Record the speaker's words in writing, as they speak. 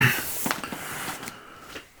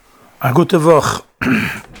A gute Woche.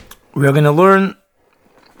 We are going to learn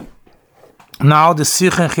now the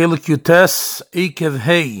Sikha Chelik Yutes Ekev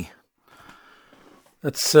Hey.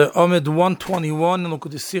 That's Amid 121, and look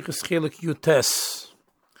at the Sikha Chelik Yutes.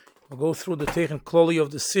 We'll go through the Teichen Kloli of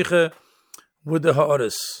the Sikha with the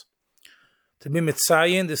Ha'aris. To be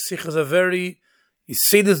Mitzayin, the Sikha is a very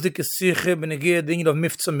Yisedisdik Sikha, Benegir Dingin of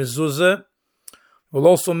Mifza Mezuzah. We'll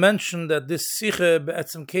also mention that this Sikha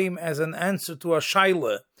Be'etzim came as an answer to a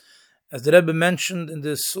Shaila. As the Rebbe mentioned in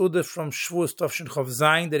the Suda from Shavuos Tavshin Chav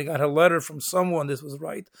Zayin, that he got a letter from someone, this was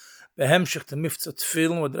right, Behemshech to Mifza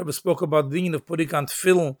Tfilin, where the Rebbe spoke about the union of putting on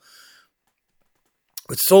Tfilin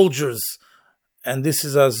with soldiers, and this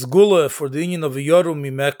is a Zgula for the union of Yoru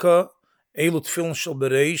Mimeka, Eilu Tfilin Shal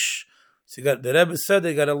Bereish. So the Rebbe said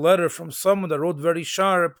they got a letter from someone that wrote very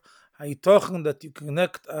sharp, how he talking that you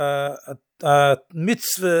connect a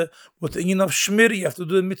mitzvah with the union of Shmir, you have to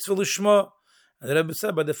do a mitzvah Lishma. And the Rebbe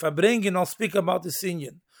said, by the Fabrengen, I'll speak about this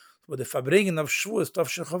Inyan. By the Fabrengen of Shavuos,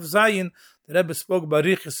 Tavshin Chav Zayin, the Rebbe spoke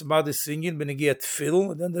Barichis about this Inyan, Benegiyat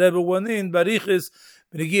Tfil, and then the Rebbe went in, Barichis,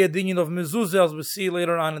 Benegiyat Inyan of Mezuzah, as we see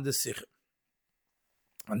later on in the Sikha.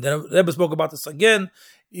 And then the Rebbe spoke about this again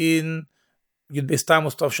in Yud Beis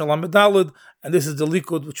Tammuz Tavshin Lamed Daled, and this is the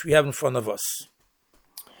Likud which we have in front of us.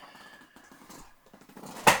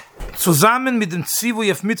 Zusammen mit dem Zivu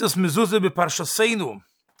Yef Mitzvos Mezuzah beParshaseinu,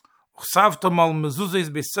 Savt mal Mezuzah is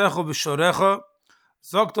besecho v'shorecha,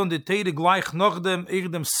 sagt on the Teire gleich noch dem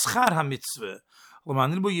Schar ha-mitzvah,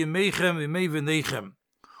 l'man ilbo yemeichem v'mei v'neichem.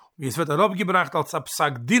 Wie es wird herabgebracht als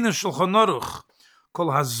Psak Dinen Shulchan Aruch,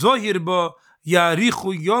 kol ha-zohir bo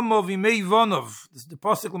yarichu yomo v'mei vonov. This is the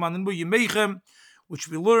pasuk l'man ilbo yemeichem, which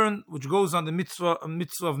we learn, which goes on the mitzvah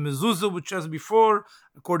of Mezuzah, which as before,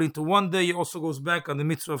 according to one day, it also goes back on the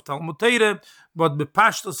mitzvah of Talmud Torah, but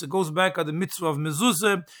bepashtos, it goes back on the mitzvah of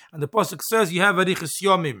Mezuzah, and the pasuk says you have arichas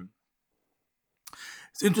yomim.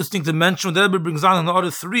 It's interesting to mention, the Rebbe brings on in the other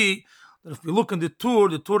three, that if we look in the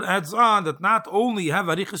Tur adds on that not only you have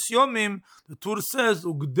arichas yomim, the Tur says,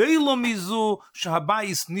 ugdeilo mizu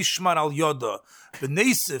shahabayis nishmar al yoda.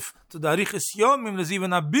 Benesif to the arichas yomim, there's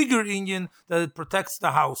even a bigger Indian that it protects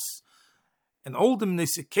the house. And all the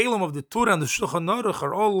nesikelim of the Tur and the Shulchan Aruch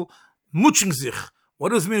are all muching sich.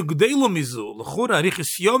 What does it mean ugdeilo mizu? L'chura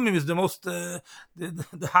arichas yomim is the most the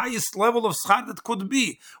highest level of schar that could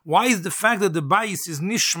be. Why is the fact that the bayis is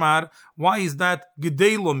nishmar? Why is that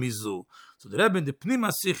gdeilo mizu? So the Rebbe in the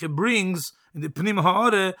Pnima Sikha brings, in the Pnima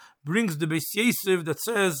Ha'are, brings the Beis Yosef that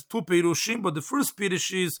says two perushim, but the first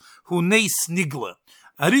perush is hu neis nigla.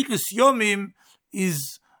 Arichas yomim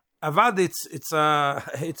is avad, it's a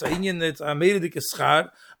inyan, it's a meridik schar,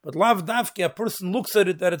 but lav davke, a person looks at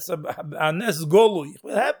it that it's a nes golui.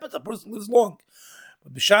 What happens? A person lives long.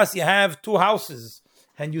 But b'shas you have two houses,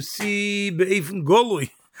 and you see be'even golui.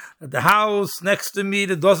 The house next to me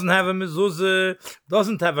that doesn't have a mezuzah,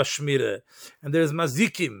 doesn't have a shmira, and there's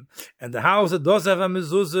mazikim, and the house that does have a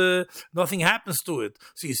mezuzah, nothing happens to it.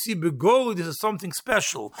 So you see, begoli, this is something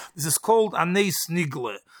special. This is called anes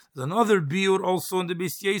nigle. There's another biur also in the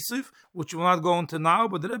Beis Yosef, which we'll not go into now,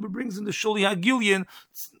 but the Rebbe brings in the Shuli Hagilian,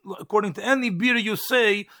 according to any biur you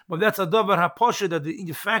say, but that's a davar haposhe, that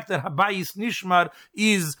the fact that habayis nishmar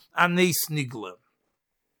is anes nigle.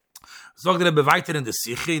 Sagt der Rebbe weiter in der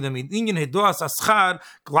Sikha, in dem Ingen Hedoas Aschar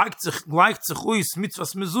gleicht sich aus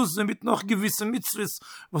Mitzvahs Mezuzah mit noch gewissen Mitzvahs,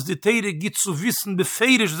 was die Teire gibt zu wissen,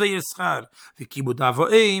 befeirisch sei Aschar. Wie Kibud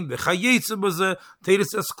Avoeim, Bechayetze Bose, Teire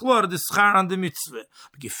ist es klar, der Aschar an der Mitzvah.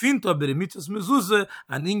 Begefindt aber die Mitzvahs Mezuzah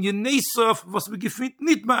an Ingen Neisov, was begefindt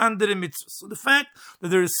nicht bei anderen Mitzvahs. So the fact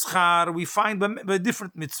that there is Aschar, we find by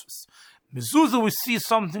different Mitzvahs. Mezuzah, we see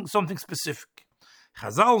something specific.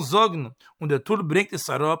 Chazal sagen, und der Tur bringt es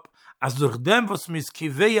herab, als durch dem, was mis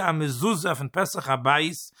kiveya am Mezuzah von Pesach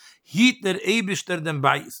habayis, hiet der Eibishter den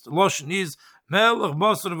Bayis. The Lashon is, melech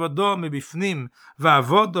basar vado mebifnim,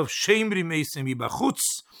 va'avodov shemri meisem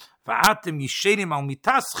mibachutz, va'atem yisherim al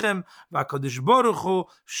mitaschem, va'kadosh baruch hu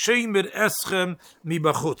shemer eschem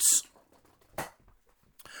mibachutz.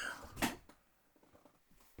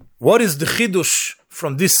 What is the chidush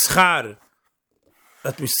from this schar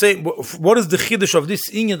that we say? What is the chiddush of this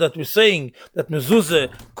inyan that we're saying that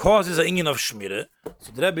mezuzah causes a inyan of shmire?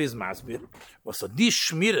 So the Rebbe is masbir. Was this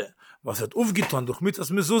shmire, was hat aufgetan durch mitzvahs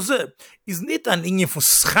mezuzah, is nicht an inyan von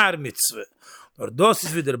schar mitzvah. Or das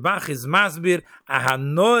ist wie der Bach is masbir a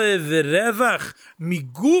hanoe verevach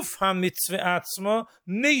miguf ha mitzvah atzma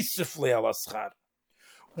neisefle ala schar.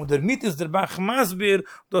 Und damit ist der Bach Masbir,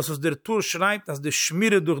 dass es der Tur schreibt, dass der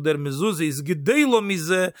Schmire durch der Mezuzah ist gedeilo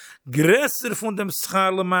mise, größer von dem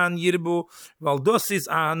Schar leman Yirbu, weil das ist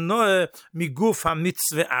a neue Miguf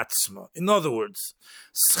ha-Mitzvah atzma. In other words,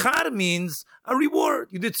 Schar means a reward.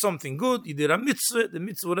 You did something good, you did a mitzvah, the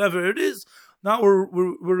mitzvah, whatever it is. Now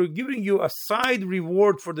we're giving you a side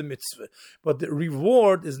reward for the mitzvah. But the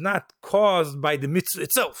reward is not caused by the mitzvah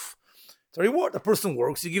itself. It's a reward. A person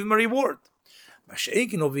works, you give him a reward.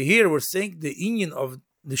 Over here, we're saying the inyan of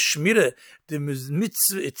the shmira, the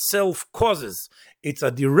mitzvah itself causes. It's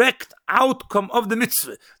a direct outcome of the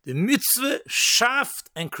mitzvah. The mitzvah shaft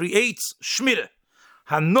and creates shmira.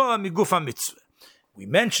 Hanoah miguf mitzvah. We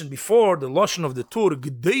mentioned before the lashon of the Tur,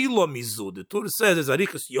 Gdeilo Mizu. The Tur says there's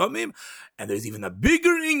Arichas Yomim, and there's even a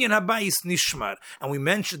bigger inyan Habayis Nishmar. And we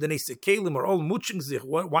mentioned the Neise Kelim are all muching sich.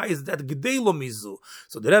 Why is that Gdeilo Mizu?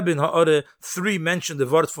 So the Rebbe in Ha'ara 3 mentioned the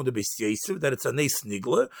word from the Beis Yosef, that it's a Neis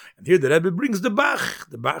Nigla. And here the Rebbe brings the Bach.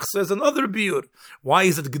 The Bach says another biur. Why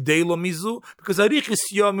is it Gdeilo Mizu? Because Arichas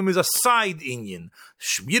Yomim is a side inyan.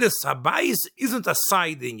 Shmiras Habayis isn't a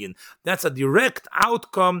side inyan. That's a direct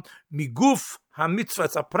outcome, Miguf ha-mitzvah,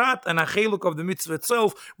 it's a prat and a cheluk of the mitzvah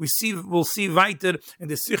itself. We'll see weiter in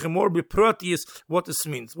the Sikha more beprotius what this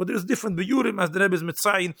means. But there's different biyurim as the Rebbe is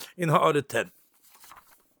mitzayin in Ha'ara 10.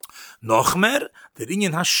 Noch mehr, der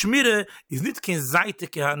Inyan ha-shmire is nicht kein Seite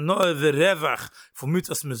ke ha-noe verevach von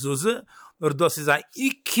mitzvahs mezuzah, nor das is a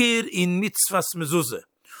ikir in mitzvahs mezuzah.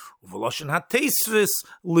 Uveloshen ha-teisves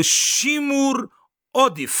l'shimur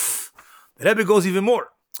odif. The Rebbe goes even more.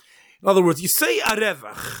 In other words, you say a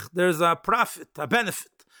revach, there's a profit, a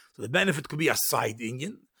benefit. So the benefit could be a side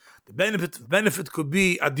inyan. The benefit could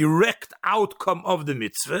be a direct outcome of the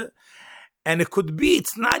mitzvah. And it could be,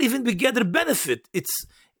 it's not even together benefit.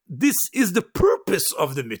 This is the purpose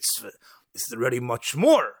of the mitzvah. This is already much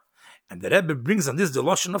more. And the Rebbe brings on this the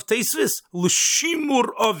lashon of Teisvis, l'shimur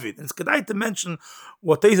ovid. And it's kedai to mention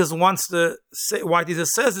what Teisvis wants to say, why Teisvis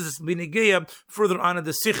says this is b'negeya further on in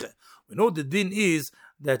the Sikha. We know the din is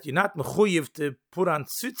that you're not mechuyev to put on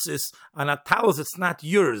tzitzis on a talis it's not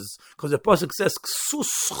yours, because the pasuk says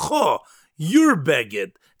ksuscho, your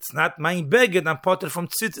beged. It's not my beged. I'm potter from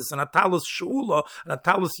tzitzis and a talis sheula and a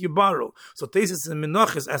talis yibaru. So tesis and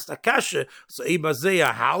menachis as takasha. So ebazei,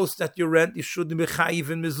 a house that you rent, you shouldn't be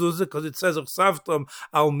chayiv in mezuzah, because it says savtam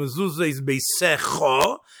al mezuzah is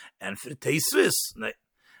beisecho, and for tesis.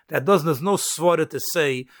 That doesn't, there's no svara to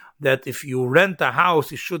say that if you rent a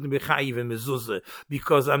house, you shouldn't be chayiv in mezuzah,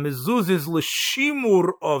 because a mezuzah is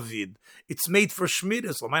l'shimur ovid. It's made for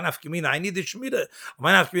shmira. So I need the shmira.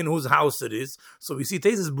 Whose house it is. So we see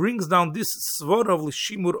Tesis brings down this svara of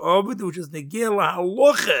l'shimur ovid, which is negela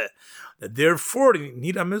haloche. That therefore you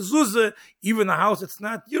need a mezuzah, even a house that's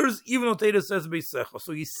not yours, even though Tesis says beisecha.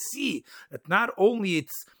 So you see that not only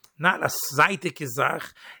it's not a zayte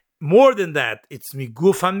kizach, more than that, it's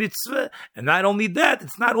miguf ha-mitzvah, and not only that,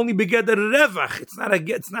 it's not only begeder revach, it's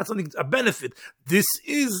not something, a benefit. This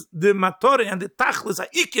is the matore and the tachlis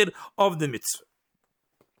ha-ikir of the mitzvah.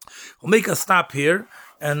 We'll make a stop here,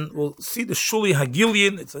 and we'll see the Shuli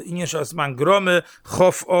Hagilian. It's an Inyan Shasman Grome,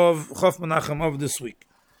 Chof Menachem of this week.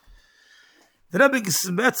 The Rebbe is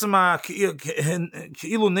betzema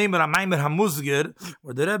keilu neimer a maimer hamuzger,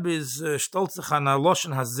 where the Rebbe is stolz sich an a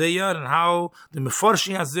loshen hazeyar, and how the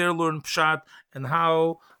meforshing hazeyar learn pshat, and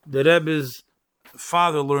how the Rebbe's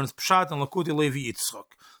father learns pshat and Lakuti Levi Yitzchok.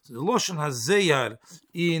 So the loshen hazeyar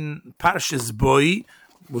in Parshas Boi,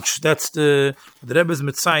 which that's the Rebbe's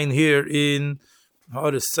mitzayin here in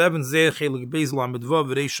Ha'ara 7, Zeir Chelik Beis Lamed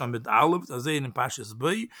Vav Reish Amid Aleph, the Zeir in Parshas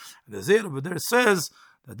Boi, and the Zeir over there says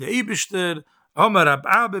that the Eibishter Omer Rab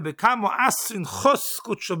Abba bekamo asrin chos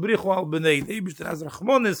kut shabrichu al b'nei. The Eibishter has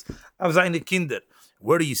rachmonis of seine Kinder.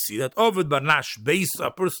 Where do you see that? Ovid barnash beis, a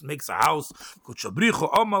person makes a house. Kut shabrichu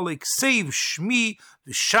omalek save shmi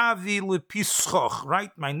v'shavi lepischoch.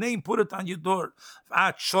 Write my name, put it on your door.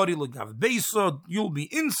 V'at shori legav beiso, you'll be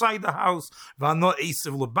inside the house. V'ano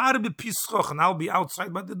esev lebar bepischoch, and I'll be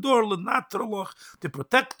outside by the door. Lenatroloch, to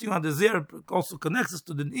protect you. And the Zer also connects us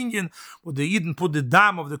to the Indian, where the Yidden put the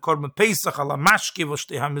dam of the Korban Pesach ala mashke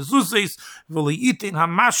v'shtei hamezuzes v'leitin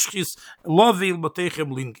hamashkis lovil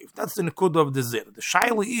b'teichem linkiv. That's the Nekud of the Zer. The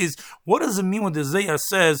Shaila is, what does it mean when the Zer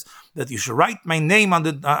says that you should write my name on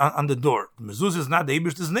the door? The mezuzah is not the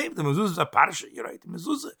Eibishter's name. The mezuzah is a parsha. You write the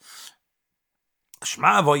mezuzah.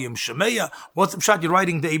 Shema v'yim shemeya. What's the pshat? You're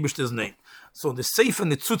writing the Eibishter's name. So the Sefer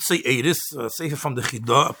Netzutzei Eiris, Sefer from the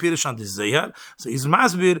Chidah, appears on the Zeyar. So he's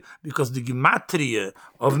masbir because the gematria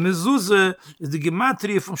of mezuzah is the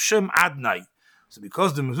gematria from Shem Adnai. So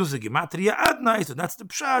because the mezuzah gematria Adnai, so that's the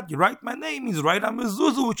pshat. You write my name means write on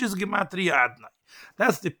mezuzah, which is gematria Adnai.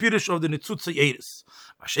 That's the pirish of the Nitzutza Yeris.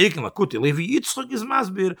 Mashiach Lakuti Levi Yitzchak is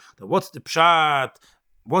masbir. That what's the pshat?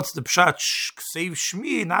 What's the pshat? Save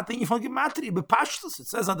Shmi, not in from gematria, but pashtus. It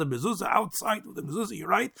says on the mezuzah outside of the mezuzah. You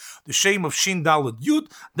write the shame of Shin Dalad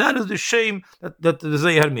Yud. That is the shame that the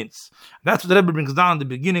Zayar means. That's what the Rebbe brings down in the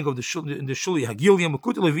beginning of the Shuli Hagilium.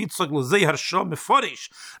 Lakuti Levi Yitzchak LeZayar Shom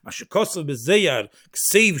Meforish. Mashikosav BeZayar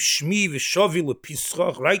Save Shmi v'Shovi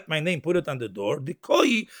LePischach. Write my name, put it on the door. The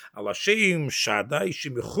koi al Hashem Shaddai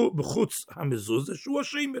shebechutz hamezuzah shu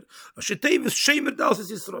Hashemer. Hashetevis Shemer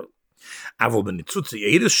Dalsis Yisrael. Avol benitzutzi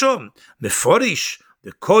Eiris Shom Meforish.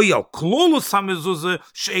 The koi al klolus hamezuzah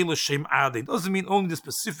she'ela shem adin. Doesn't mean only the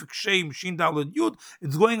specific shem shin dalad yud.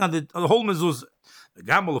 It's going on the whole mezuzah. The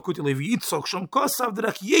Gamal Lakuti Levi Yitzchak Shom Kosav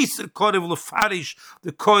Derech Yeser Korev Lefarish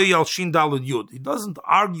the Koi Al Shin Dalad Yud. He doesn't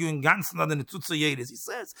argue in Gansen on the Nitzutza Yeris. He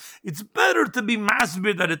says it's better to be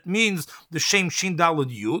masbir that it means the Shem Shin Dalad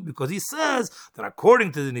Yud, because he says that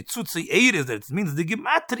according to the Nitzutza Yeris that it means the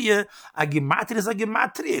gematria. A gematria is a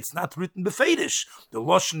gematria. It's not written befedish. The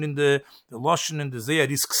lashon in the Zayar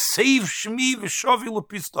is Ksev Shmi v'Shovi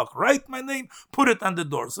Lepistach. Write my name, put it on the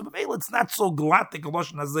door. So it's not so glatik a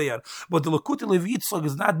lashon Zayar, but the Lakuti Levi Yitzchak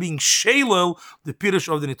is not being shalel the pirish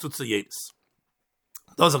of the Nitzutza Yeris.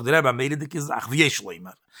 Those of the Rebbe made it the kizach v'yesh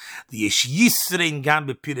leimer. The yesh yisrein gam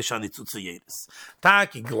bepirish on Nitzutza Yeris.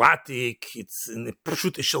 Taki glatik, it's in the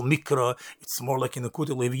pshut ishel mikra, it's more like in the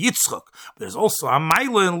Kuti Levi Yitzchak. But there's also a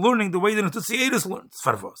mile in learning the way the Nitzutza Yeris learns.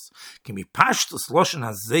 Farvos. Can be pashtus loshen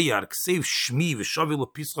hazeyar ksev shmi v'shovi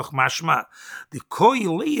lepischach mashma. The koi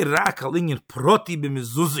lei rak al inyan proti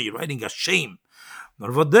b'mezuzah, writing a shame.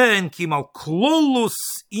 Norvaden kim al klolus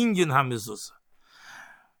Indian hamezuzah.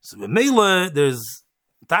 So b'meila there's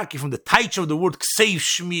taki from the taich of the word ksev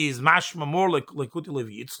shmi is mashma more like Kuti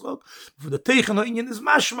Levi Yitzchak. For the teichen of Indian is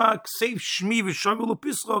mashma ksev shmi v'shavu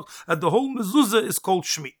lepischach, that the whole mezuzah is called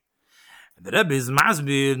shmi. And the Rebbe is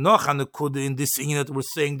masbir noch an kude in this Indian that we're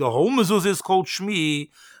saying the whole mezuzah is called shmi.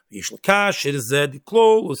 And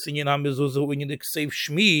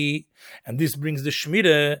this brings the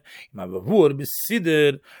Shmira.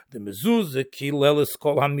 The mezuzah kilelis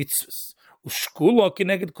kol hamitzvus. Ushkula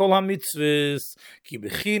kineged kol hamitzvus. Ki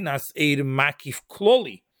bechinas eir makif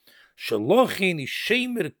kloli. Shalochin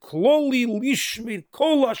ishemer kloli lishmir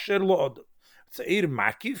kol asher lo'odam. It's a eir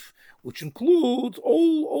makif, which includes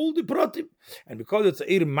all the pratim. And because it's a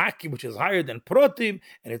eir makif, which is higher than pratim,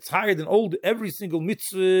 and it's higher than every single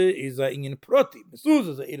mitzvah is in pratim. Mezuzah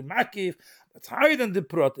is a eir makif, that's higher than the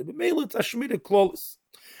pratim. But mainly it's a shmira klolis.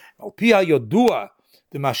 Al pia yodua,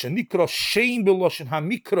 the masha nikra shein beloshen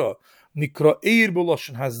ha-mikra, nikra eir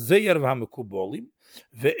beloshen ha-zeyar v'ha-mekubolim,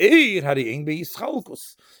 ve'eir hari-ein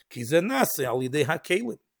be-yischalkos, ki ze nase al-yidei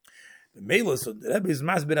ha-kelim. The Mela, so the Rebbe is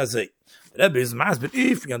masbir azay. The Rebbe is masbir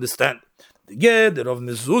if you understand. The Geder of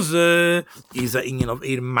mezuzah is a inyan of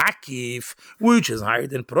eir makif, which is higher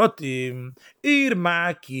than pratim. Eir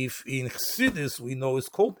makif in Chassidus we know is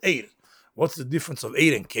called eir. What's the difference of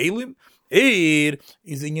eir and kelim? Eir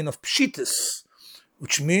is inyan of pshitis,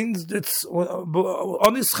 which means that's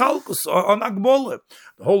on ischalkus, on agbola.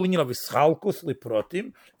 The whole union of ischalkus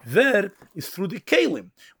liprotim, there is through the kelim,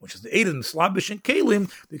 which is the eir and slabish and kelim.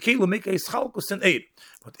 The kelim make a ischalkus and eir.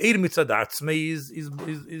 But eir mitzadatzme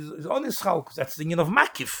is on ischalkus. That's the union of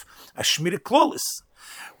makif, a shmir klolis.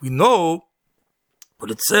 We know, but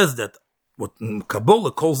it says that what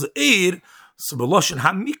Kabbalah calls the eir, so beloshen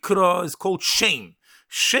hamikra is called shame.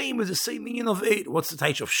 Shame is the same meaning of Eir. What's the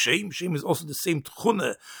type of shame? Shame is also the same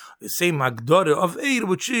tchune, the same hagdara of Eir,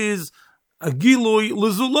 which is a gilui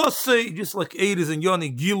lezulase, just like Eir is in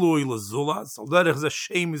Yoni, gilui lezulas. Alderech the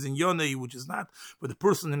shame is in Yoni, which is not for the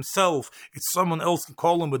person himself. It's someone else can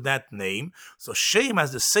call him with that name. So shame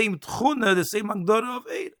has the same tchune, the same hagdara of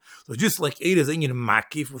Eir. So just like Eir is in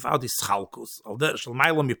makif without his chalkus, alderech shel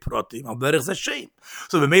mailam yiprotim, alderech the shame.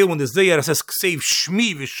 So the male when the Zayar says save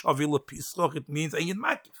shmi v'shavi lepischach, it means in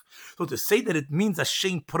makif. So to say that it means a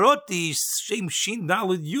shem proti, shem shin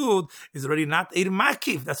dalid yud is already not eir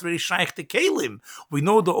makif. That's already shaykh to kelim. We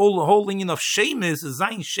know the whole union of shem is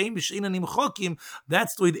zayin shem shein anim chokim.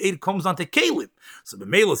 That's the way the eir comes onto kelim. So the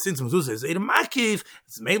mela since mezuzah is eir makif,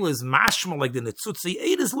 its mela is mashma like the netzutzi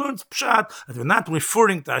eir is learns pshat. That we're not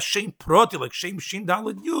referring to a shem proti like shem shin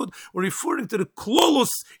dalid yud. We're referring to the klolus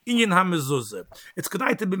inyan hamezuzah. It's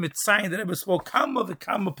kedai to be mitzayin. The Rebbe spoke kama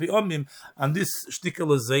v'kama pe'omim on this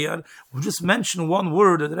shtikel Zayar. schar, we just mention one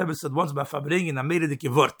word that the Rebbe said once by Fabringen, I made it a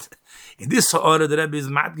kivort. In this order, the Rebbe is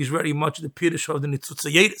madgish very much the Pirish of the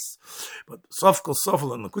Nitzutza Yeris. But Sofkal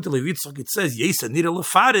Sofal and Lakut Levitzok, it says, Yesa Nira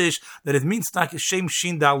Lefarish, that it means tak Shem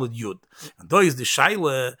Shin Dalad Yud. And da is the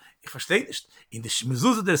Shaila, ich verstehe nicht. In der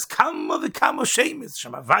Mezuzah, there's Kama v'Kama Shemes,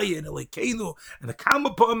 Shamavaya and Elekeinu, and the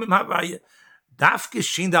Kama Poem in Havaya. Dafke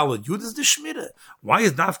Shin Dalad Yud is the Shmira. Why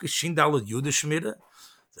is Dafke Shin Dalad Yud the Shmira?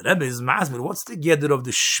 The Rebbe is masmir. What's the gather of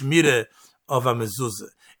the shmira of a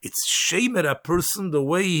mezuzah? It's shamer a person the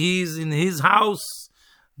way he is in his house.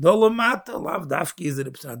 Dolamata, lav dafki is a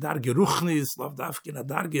darge ruchnis, lav dafki na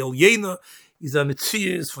darge eljena, is a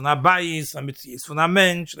mitzias von a bayis, a mitzias von a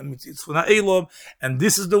mensch, a mitzias von a elom, and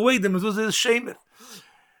this is the way the mezuzah is shamer.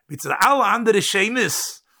 It's all andere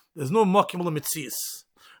shames. There's no mokim le mitzias.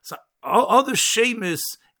 So all other shames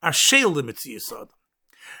are shale the mitzias.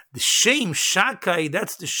 The shame shakai,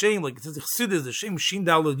 that's the shame, like it says the Chassidus, the shame shin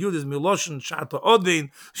dalad yud is miloshen shata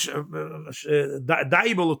odin,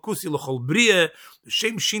 daibel okusi l'chol bria. The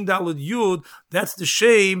shame shin dalad yud, that's the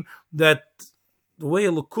shame that the way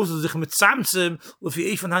l'kus sich mitzamtzem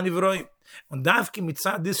l'fi eifan hanivroim. And davki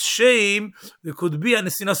mitzad this shame, there could be an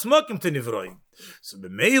esinas mokim to nivroim. So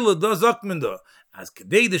b'meila does akmendo, as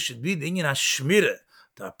kedei should be the inyan hashmire.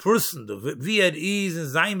 The person, the wie is in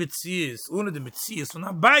sein Metzies, ohne die Metzies von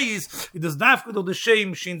Abayis, it is dafke durch the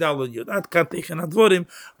shame shin dalad yud. That can't take an advorim.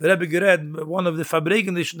 The Rebbe gered, one of the Fabringen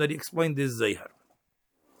edition that he explained this Zehar.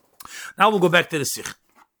 Now we'll go back to the Sich.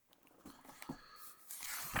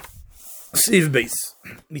 Sif Beis.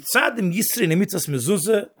 Mitzad im Yisri in Mitzvahs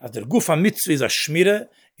Mezuzah, as der Guf HaMitzvah is a Shmire,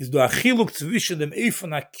 is do a Chiluk zwischen dem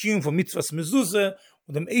Eifon HaKiyum von Mitzvahs Mezuzah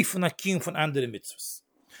und dem Eifon HaKiyum von anderen Mitzvahs.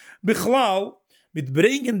 Bichlal, mit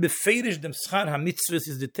bringen befehrisch dem Schar HaMitzvahs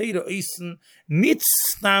ist die Teire Eisen nicht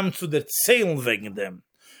stam zu der Zählen wegen dem.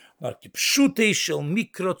 Nur die Pschute shel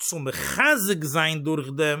Mikro zum Mechazig sein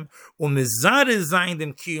durch dem und Mezare sein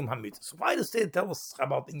dem Kiyum HaMitzvahs. So why does Teire tell us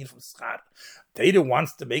about the from Schar? Teire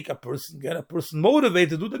wants to make get a person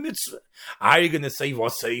motivated to do the mitzvah. Are you going to say,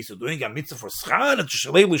 what say you doing a mitzvah for Schar? And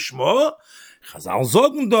Shalei Lishmo? Chazal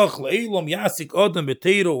sagen doch, Leilom Yasik Odom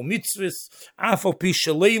Beteiro und Mitzvahs afal pi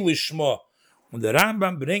Shalei Lishmo. Und der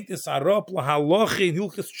Rambam bringt es arop la haloche in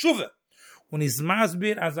Hilches Tshuva. Und is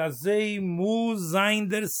masbir as azei mu sein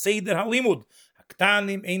der Seder Halimud.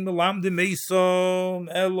 Haktanim ein melam de Meisom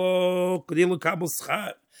elo krilu kabel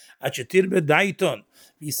schar. Achetir bedaiton.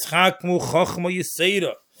 Vischak mu chochmo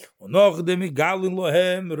yiseira. Und noch dem igalin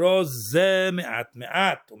lohem roze me'at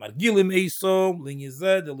me'at. Und margilim Eisom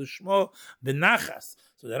linyizeh de lishmo benachas.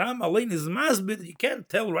 So the Ram Alain is masbid. You can't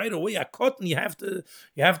tell right away a cotton. You have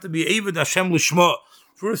to be able to Hashem Lishma.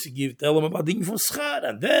 First you tell him about the Inyan from Schar,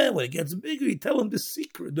 and then when it gets bigger, you tell him the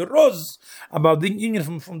secret, the roz, about the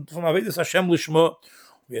Inyan from Avedis Hashem Lishma.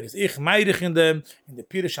 Where is ich meidig in the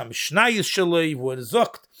Pirish HaMishnayis Shalei, wo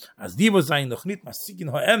sagt, as die was sein noch nicht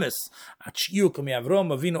masigin ha'emes, at shiu kami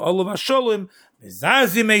Avrom Avinu Olav HaSholem,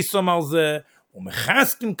 mezazim eisom al zeh,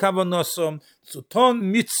 umechaskim kavanosom, zu ton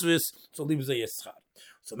mitzvahs, zu lieb ze yeschar.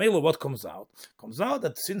 So Melo, what comes out? Comes out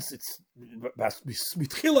that since it's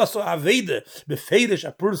mitchila so avede befeidish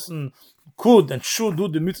a person could and should do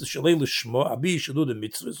the mitzvah shalei lishmo, abi should do the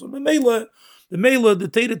mitzvah. So the Melo, the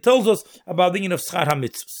Torah tells us about the inyan of schar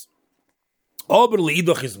ha-mitzvahs. Aber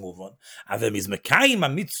leidoch is move on. Avem is mekayim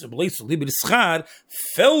ha-mitzvah bleisu liber schar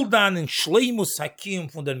fell down in shleimus hakim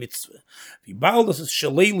von der mitzvah. Wie bald das ist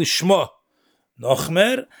shalei lishmo. Noch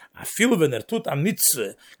mehr, a viel wenn tut am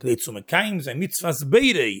Mitzvah, gleit zum kein sein Mitzvahs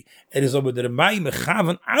beirei, is aber der Mai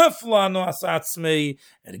mechaven afla no asatz mei,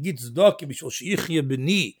 git's doch bis ich hier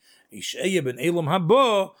beni, ich ben elam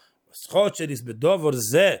habo, was khocher is bedover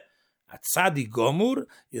ze, a tzadi gomur,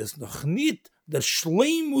 is noch nit der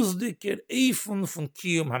schleimus diker eifon von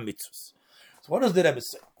Kiyum HaMitzvahs. So what does the Rebbe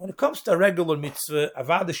say? When it comes to a regular mitzvah,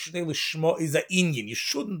 avad shnei lishmo is a inyan. You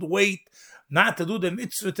shouldn't wait not to do the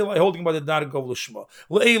mitzvah till I holding by the dark of Lishma.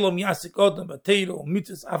 Le'elam yasik odem b'teiro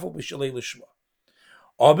mitzvahs afal b'shalei Lishma.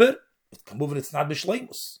 Aber it can move it, it's not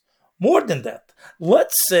b'shleimus. More than that,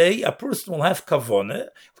 let's say a person will have kavanah,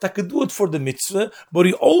 that could do it for the mitzvah, but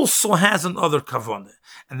he also has another kavanah.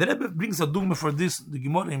 And the Rebbe brings a dogma for this, the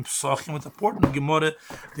Gemara in Pesachim, it's important,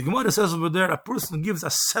 the Gemara says over there, a person gives a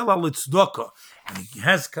sela litzdaka, and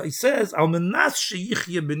he says, al menas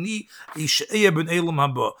sheyichye beni, yishaya ben elam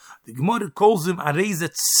haba. The Gemara calls him a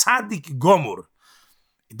reizet tzadik gomor.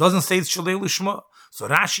 It doesn't say it's shalei lishma. So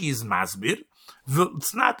Rashi is masbir,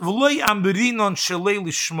 It's not v'loy amberinon shelei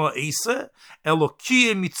lishma esa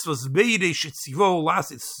elokie mitzvos beirei shetzivo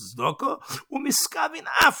lasit tzedaka umiskavin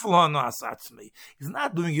aflo asatzmei. He's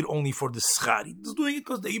not doing it only for the schar. He's doing it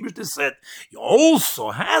because the Eibishter said he also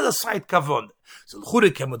has a side kavon. So the Chure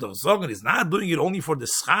can doch sagen, he's not doing it only for the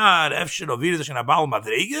schar. Efsher ovir das in abal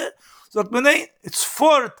madrege. So it's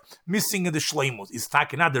for missing in the shleimus. He's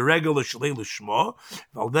talking not the regular shelei lishma.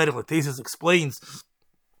 Valderich Latesis explains.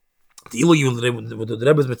 The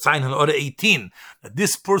Rebbe is mitzayin on order 18 that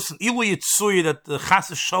this person Ilu Yitzuy that the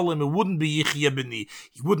Chas Shalom it wouldn't be Yichya B'ni,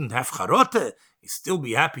 he wouldn't have Charote, he'd still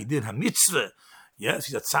be happy he did a mitzvah. Yes,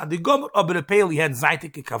 he's a tzaddik gomer, aber the pale he had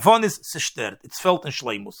zaytike kavonis zerstört. It's felt in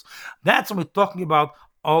shleimus. That's when we're talking about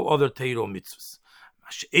all other Torah mitzvahs.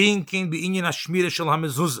 Mashein kin b'inyan hashmira shel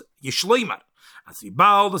hamezuzah yishleimar. As we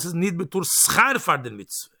baal, das ist nicht betur schar for den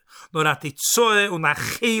mitzvah. Nur hat die Zoe und a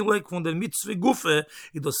Chelek von der Mitzvah Gufe,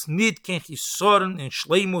 ist das nicht kein Chisoren in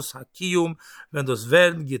Schleimus Hakiyum, wenn das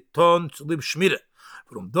werden getan zu lieb Schmire.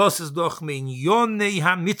 Warum das ist doch mein Yonei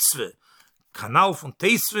ha-Mitzvah, Kanal von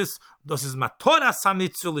Teisves, das ist Matoras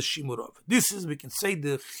ha-Mitzvah l'Shimurov. This is, we can say,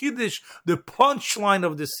 the Chiddush, the punchline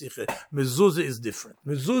of the Sikha. Mezuzah is different.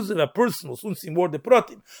 Mezuzah, a person will soon see more the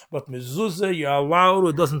Protim, but Mezuzah, you allow,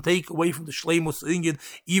 it doesn't take away from the Shleimus Ingid,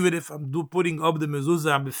 even if I'm putting up the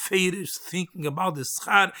Mezuzah, I'm beferish, thinking about the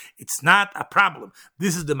Schar, it's not a problem.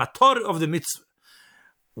 This is the Mator of the Mitzvah.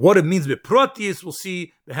 What it means by Protius, we'll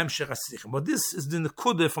see the Hemshech HaSichim. But this is the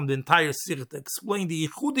Nekudah from the entire Sikh to explain the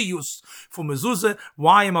Yichudiyus for Mezuzah,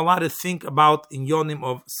 why I'm allowed to think about in Yonim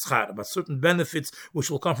of Schar, about certain benefits which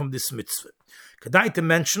will come from this mitzvah. Kedai to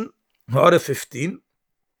mention, Order 15,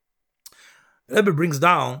 the Rebbe brings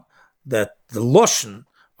down that the Loshen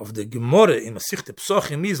of the Gemara in Masechta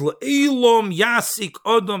Pesachim is Le'elom Yasik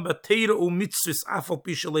Odom B'Teira u'Mitzvus Afal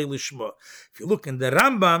Pi Shelei Lishma. If you look in the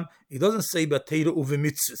Rambam, it doesn't say B'Teira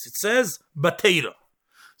u'V'Mitzvus. It says B'Teira.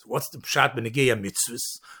 So what's the pshat b'negeya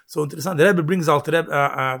mitzvus? So interesting. The Rebbe brings Alter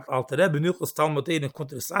Rebbe Nilchos Talmud Teira and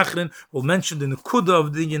Kontres Achren will mention the nekuda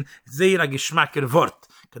of the Indian Zeira Geschmacker Wort.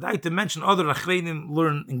 Could I to mention other Achreinim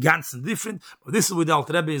learn in Ganzen different, but this is with the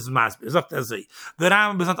Alter Rebbe is Masber. The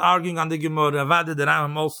Rambam is not arguing on the Gemara. The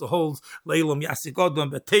Rambam also holds Leilom Yasik Odom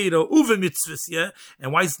B'Teira Uve Mitzvus, yeah?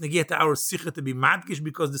 And why is it negate our Sikha to be madgish?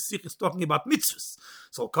 Because the Sikha is talking about mitzvahs.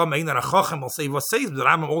 So come in a Chochem will say what says, but the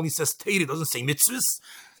Rambam only says Teira, doesn't say mitzvahs.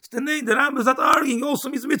 The Rambam is not arguing also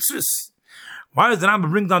means mitzvahs. Why does the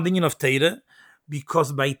Rambam bring down the union of Teira?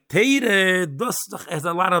 Because by Teira, das has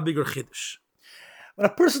a lot of bigger chiddush. When a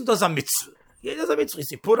person does a mitzvah,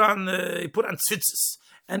 he put on tzitzis,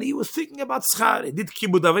 and he was thinking about schar. He did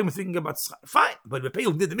kibud avim, thinking about schar. Fine, but the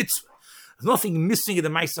Peel did the mitzvah. There's nothing missing in the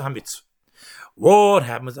Ma'aseh HaMitzvah. What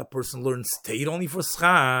happens? A person learns Teira only for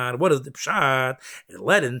schar. What is the pshat? It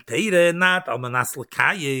led in Teira, not al manas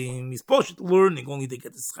l'kayim. He's supposed to learning only to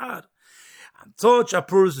get the schar. And such a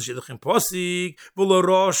person, shidduchim posik, v'lo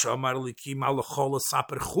rosh amar likim al chol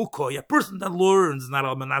saper chuko. A person that learns not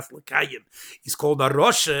al manas l'kayim, he's called a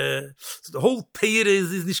rosh. So the whole Teira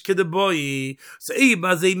is nicht kedeboy. So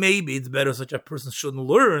maybe it's better such a person shouldn't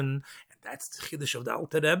learn. That's the Chiddush of the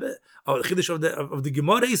Alter Rebbe, or the Chiddush of the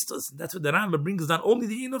Gemara Istos. That's what the Rambam brings down only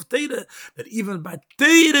the yin of Teira. That even by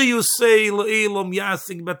Teira you say Le'elom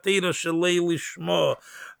Yasik B'Teira Shelei Lishma.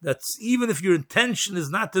 That's even if your intention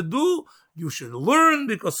is not to do, you should learn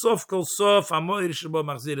because sof kol sof amoir sheba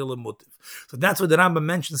machzir lemutiv. So that's what the Rambam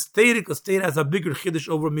mentions Teira, because Teira has a bigger chiddush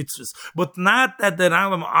over mitzvahs, but not that the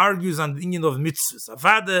Rambam argues on the union of mitzvahs.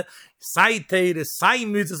 Avada sai Teira, sai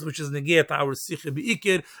mitzvahs, which is negate our sicha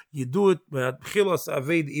beikir. You do it but b'chilas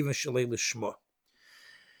aved even shalei lishma.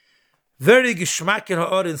 Very geschmack in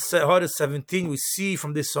Ha'ara 17, we see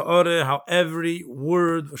from this Ha'ara how every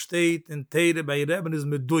word versteht in Teira by Rebbe is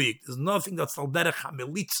meduyik. There's nothing that's al derech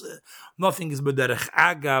hamelitze, nothing is bederech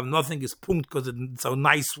agav, nothing is punkt because it's a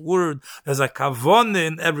nice word. There's a kavone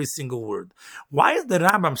in every single word. Why does the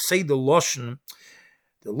Rambam say the Loshen?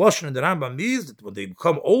 The Loshen in the Rambam is that when they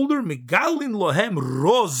become older, megalin lohem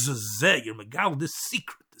rozeh, you're megal this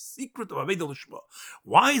secret. Secret of Aveda Lishma.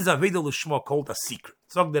 Why is Aveda Lishma called a secret?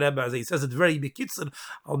 So the Rebbe, as he says it very bekitzer,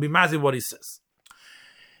 I'll be massive what he says.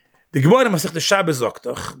 The Gemara Masechta Shabbos sagt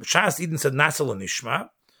doch, B'shas Eden said Nasel Nishma,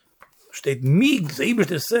 steht Mig, the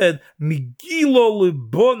Eibishter said, Migilo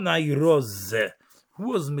Lebonai Rozeh. Who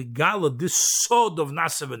was Megala, this sod of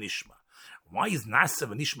Nasev Nishma? Why is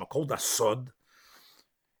Nasev Nishma called a sod?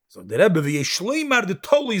 So the Rebbe, V'yeshleimar de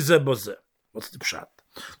Toli Zebozeh. What's the pshat?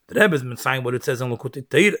 The Rebbe is saying what it says in Lekutei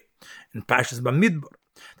Teira, in Parshas Bamidbar.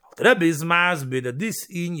 The Rebbe is masbid that this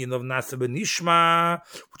inyan of Nasev Nishma,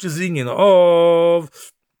 which is inyan of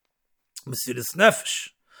Mesiras Nefesh,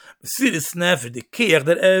 Mesiris Nefesh, the care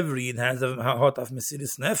that every Yid has a heart of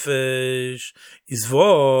Mesiris Nefesh, is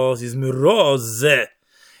Miroze,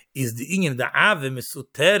 is the Inyan, the Ave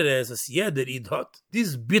Mesuteres, as jeder Yid hat.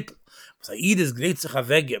 This bitl, was a Yid is great sich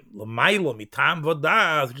avegem, lo mailo, mitam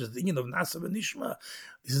vodas, which is the Inyan of Nasa Benishma.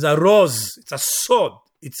 This is a roz, it's a sod,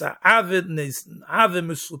 it's a Ave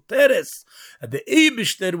Mesuteres, and the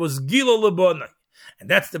Eibishter was Gilo Lebonai. And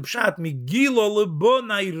that's the Pshat, mi Gilo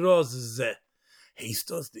Lebonai Rozze.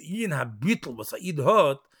 Heistos, the Yin HaBitl, was a Yid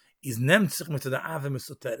hat, is nehmt sich mit der Ave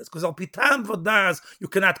Mesuteres. Because al pitam vodas, you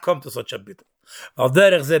cannot come to such a bitl. Al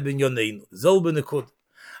derech ze ben yoneinu, selbe nekud.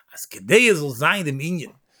 As kedei soll sein dem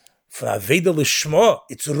Inyan, for a Veda Lishma,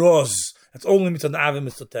 it's roz. It's only mit der Ave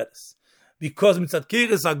Mesuteres. Because mit der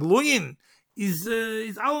Kiris Agluyin is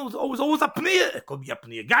always a pnei. It could be a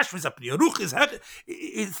pnei Gashmi, it's a pnei Ruch,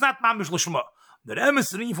 it's not mamish Lishma. Der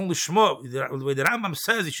Emes Rin von Lishma, where the Rambam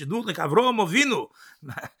says, it should do like Avraham Avinu.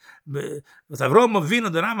 But Avraham Avinu,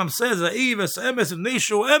 the Rambam says, Eves Emes,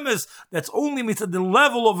 Neshu Emes, that's only with the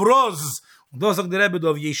level of Roz. Und da sagt der Rebbe,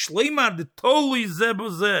 of Yeshleimar, the Tolu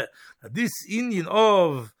Zebozeh, this Indian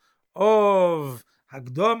of Hagdomas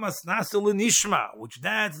Nasel Nishma, which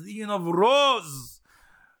that's the Indian of Roz.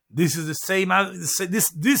 This is the same, this is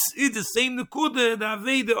the same Nekude, the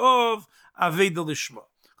Aveda of Aveda Lishma.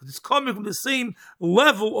 It's coming from the same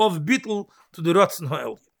level of bittul to the Ratzon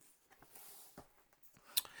Ha'el.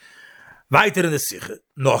 Weiter in der Siche,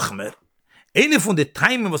 noch mehr. Eine von den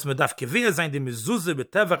Teimen, was man darf gewähr sein, die Mezuzah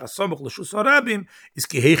betevach asomuch l'shus harabim, ist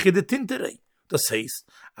geheche de Tinterei. Das heißt,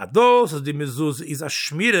 ados, als die Mezuzah ist a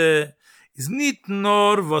Schmire, ist nicht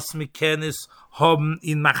nur, was wir kennen, haben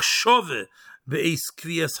in Machshove, beis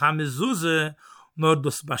Kriyas ha-Mezuzah, nur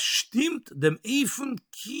das bestimmt dem Eifen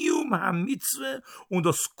Kiyum ha-Mitzvah und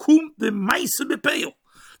das kommt dem Meise bepeil.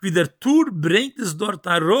 Wie der Tur bringt es dort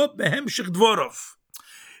herab behemshich dvorov.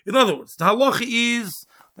 In other words, the halacha is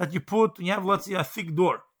that you have, let's say, a thick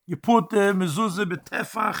door. You put mezuzah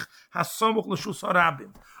betefach hasamuch l'shus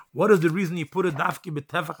harabim. What is the reason you put a dafki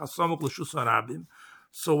betefach hasamuch l'shus harabim?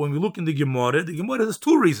 So when we look in the Gemara has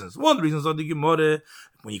two reasons. One reason is that the Gemara,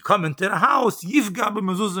 when you come into the house, yifga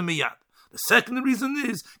b'mezuzah miyad. The second reason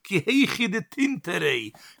is ki heichi de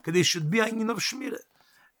tinterei, because there should be a yin of shmira.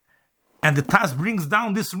 And the Taz brings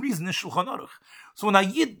down this reason in Shulchan Aruch. So when a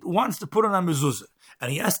Yid wants to put on a mezuzah,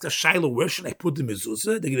 and he asks a Shiloh, where should I put the mezuzah?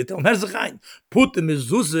 They're going to tell him, here's the chayin. Put the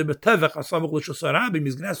mezuzah betevach asamuch l'shus harabim.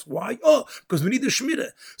 He's going to ask, why? Oh, because we need the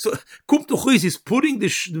shmira. So kum tuchis, he's putting the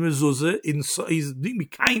mezuzah in, he's doing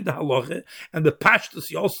behind the halacha, and the pashtus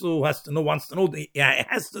he also has to know, wants to know, he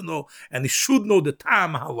has to know, and he should know the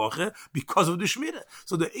tam halacha because of the shmira.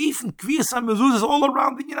 So the even kviyas mezuzah is all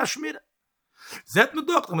around the shmira. Zet me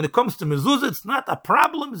doctor, when it comes to mezuzah, it's not a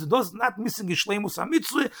problem. It does not missing Yishleimus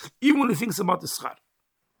HaMitzvah, even when he thinks about the schar.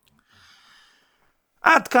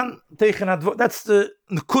 That's the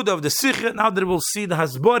Nekuda of the Sikha. Now they will see the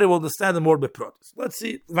Hasbara, will understand the more beprotes. Let's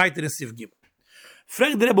see, weiter in Sif Gimel.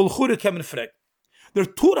 Frag der Rebbe L'Chure kemen frag. Der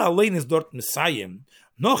Torah allein ist dort Messiah,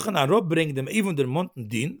 noch an Arab bringt dem even der Monten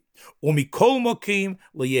din, mikol mokim,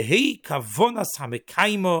 le yehei kavonas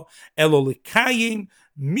ha-mekaimo, elo lekayim,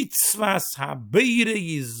 mitzvahs ha-beire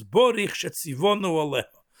yizborich shetzivonu aleha.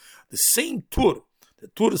 The same Torah. The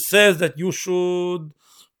Torah says that you should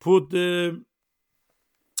put the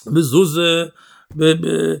mezuzah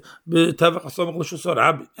betavach hasamuch l'shus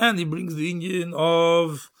harabim, and he brings the Indian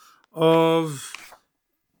of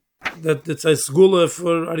that it's a skula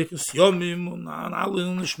for arichus yomim and all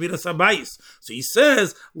in shmiras habayis. So he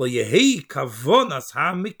says lo yehei kavonas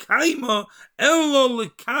ha-mekayma elo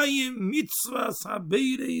lekayim mitzvahs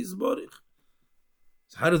ha-beire yizborich.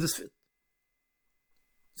 So how does this fit?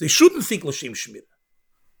 So you shouldn't think l'shem shmira.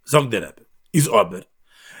 Zog der Rebbe. Is aber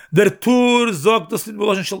der Tur sagt das in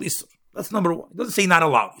Beloshen Shel Isur. That's number one. It doesn't say not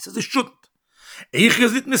allowed. He says it shouldn't. Ich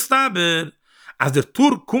is nicht mistaber. Als der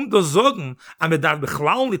Tur kommt das sagen, aber da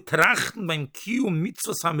bechlauen die trachten beim Kiyum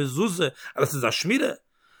Mitzvahs ha-Mezuzah, das ist a Schmire.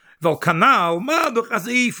 Weil Kanal, ma doch as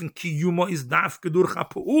even Kiyuma is dafke durch a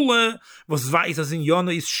Peule, was weiß, as in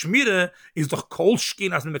Yona is Schmire, is doch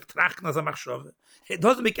Kolschkin, as mit trachten, as a Machshove. It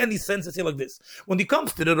doesn't make any sense to say like this. When he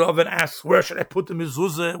comes to the Rav and asks, where should I put the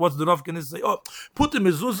mezuzah? What's the Rav going to say? Oh, put the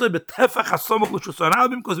mezuzah betefach hasamuch l'shus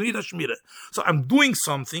harabim because we need a shmira. So I'm doing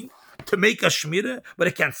something to make a shmira, but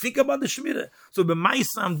I can't think about the shmira. So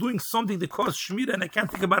b'maisa I'm doing something to cause shmira and I can't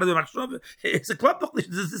think about it in machshava. It's a klapach.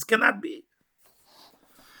 This cannot be.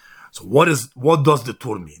 So what does the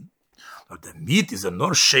Tur mean? Der Miet ist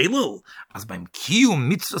nur Sheilul, als beim Kiyum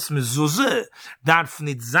Mitzvahs Mezuzah darf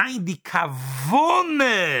nicht sein die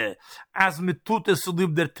Kavone, als mit tut es so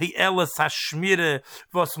lieb der Te'eles HaShmire,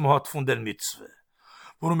 was man hat von der Mitzvah.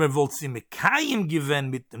 warum wollte sie mit keinem gewinnen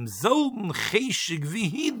mit demselben Cheshig wie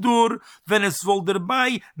Hidur, wenn es wohl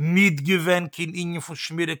dabei nicht gewinnen kein Ingen von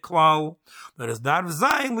Schmire Klau, weil es darf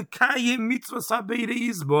sein, le keinem Mitzvah Sabere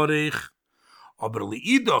Isborich. Aber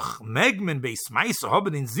leidoch megmen bei Smeise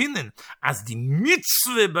haben in Sinnen, als die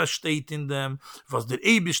Mitzwe besteht in dem, was der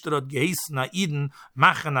Eibischter hat geheißen, na Iden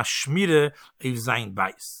machen a Schmire auf sein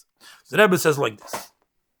Beis. The Rebbe says like this.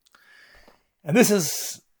 And this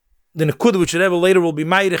is the Nekuda which the Rebbe later will be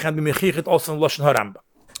Meirich and be Mechichet also in Lashon HaRambam.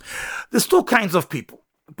 There's two kinds of people.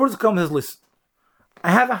 A person comes and says, listen, I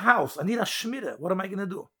have a house, I need a Schmire, what am I going to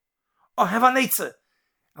do? Oh, I have a Neitze.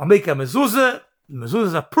 I'll make a Mezuzah. The mezuzah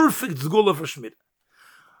is a perfect zgula for Shmira.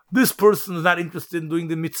 This person is not interested in doing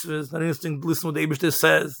the mitzvahs, not interested in listening to what the Eibishter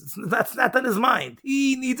says. That's not on his mind.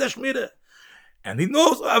 He needs a Shmira. And he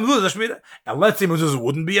knows, mezuzah is a Shmira. And let's say mezuzah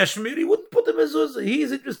wouldn't be a Shmira, he wouldn't put the mezuzah.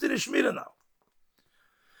 He's interested in Shmira now.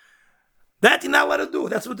 That you're not allowed to do.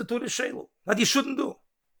 That's what the Torah is shaylo. That you shouldn't do.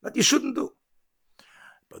 That you shouldn't do.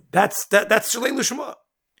 But that's shalei l'shma.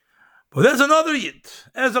 But there's another yid.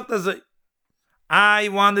 I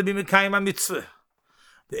want to be mekayim a mitzvah.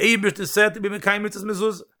 The Eibishter said to be mekayim mitzvahs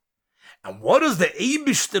mezuzah. And what does the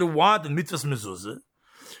Eibishter want in mitzvahs mezuzah?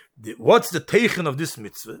 What's the teichen of this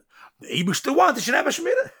mitzvah? The Eibishter wants it should have a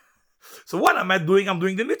shmirah. So what am I doing? I'm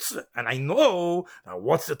doing the mitzvah. And I know now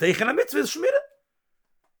what's the teichen of mitzvah is shmirah.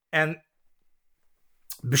 And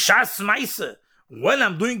b'shas ma'aseh, when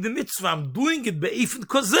I'm doing the mitzvah, I'm doing it be'efin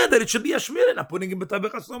kozeh that it should be a shmirah. I'm putting it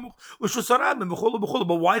b'tabech hasamuch u'shus harabim b'chol b'chol.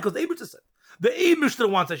 But why? Because the Eibishter said. The Eibishter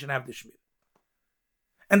wants I should have the shmirah.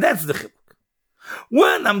 And that's the chiluk.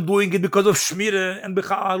 When I'm doing it because of shmirah and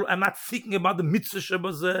bechal, I'm not thinking about the mitzvah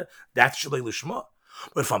shebazeh, that's shalei l'shma.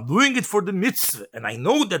 But if I'm doing it for the mitzvah, and I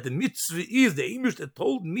know that the mitzvah is the Eibishter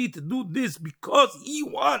told me to do this because he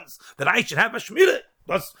wants that I should have a shmirah,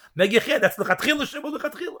 that's megecheh, that's the chatchila shebazeh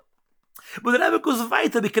chatchila. But the Rebbe goes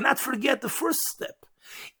weiter, we cannot forget the first step.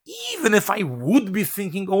 Even if I would be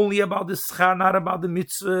thinking only about the schar, not about the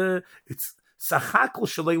mitzvah, it's sachakol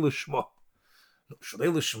shalei l'shma.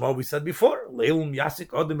 Shalei l'shma, we said before, leilum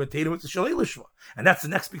yasik adam eteirim, it's shalei l'shma. And that's the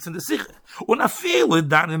next piece in the sikha. Und afele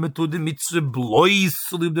dan to the mitzvah blois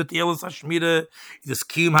to live the teelas hashmira, it is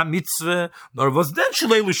kiyum ha-mitzvah, nor was then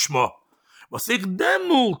shalei l'shma. Was ich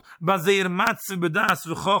demult, baseir matze bedas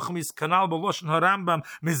v'chochmis kanal b'loshen harambam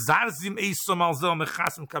mezarzim eisom alzel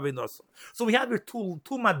mechasim kabeinosom. So we have here two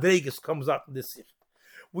madregas comes out in this sikha.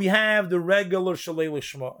 We have the regular shalei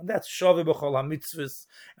l'shma, and that's shaveh b'chol ha-mitzvahs,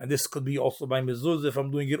 and this could be also by mezuzah if I'm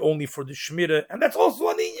doing it only for the shmirah, and that's also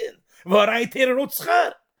an inyan. V'arai tererot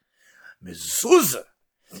schar. Mezuzah,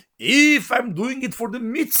 if I'm doing it for the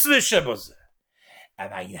mitzvah shebazeh,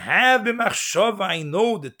 and I have the machshava, I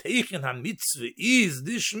know the teichen ha-mitzvah is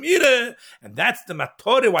the shmirah, and that's the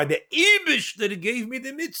matorah, why the Eibishter gave me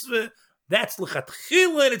the mitzvah, that's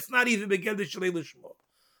l'chatchila, and it's not even begel the shalei l'shma.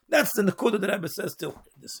 That's the Nekuda the Rebbe says still.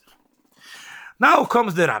 Now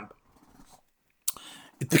comes the Rambam.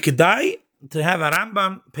 It's kedai to have a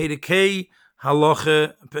Rambam, Perikei,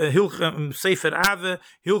 Halacha, Hilche, Sefer Ave,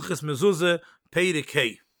 Hilches Mezuzah,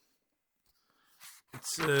 Perikei.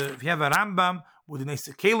 It's if you have a Rambam with the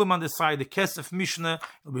Nesek Kelim on the side, the Kesef Mishnah,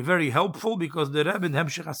 it'll be very helpful because the Rebbe in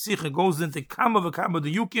Hemshech HaSicha goes into Kama v'Kama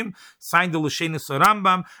the Yukim, sign the L'shenis of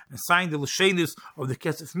Rambam, and sign the L'shenis of the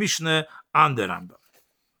Kesef Mishnah on the Rambam.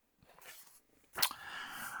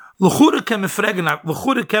 L'chure kemen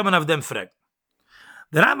auf dem fragen.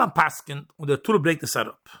 Der Rambam pasken und der Tur breekt es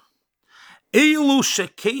herab. Eilu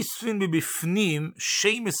shekeisvin bibifnim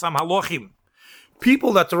shemis am halochim.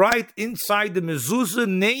 People that write inside the mezuzah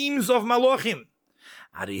names of malochim.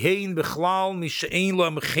 Arihein bechlal mi she'ein lo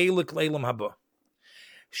amchelik leilam haba.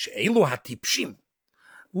 She'elu hatipshim.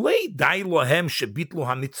 Lei dai lohem shebitlu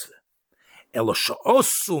ha-mitzvah. Elo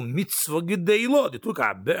she'osu mitzvah gedeilo. They took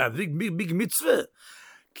a big mitzvah.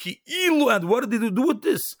 Ki ilu, and what did you do with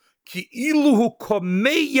this? Ki ilu hu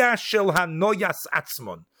komeya shel hanoyas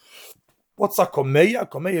atzmon. What's a komeya?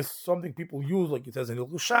 Komeya is something people use, like it says in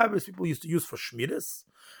Hilchos Shabbos, people used to use for shmiras.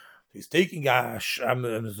 He's taking a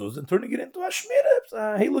mezuzah and turning it into a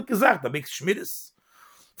shmirah. Hey, look, gesagt, that makes shmiras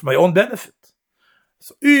for my own benefit.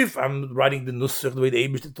 So if I'm writing the nusach the way the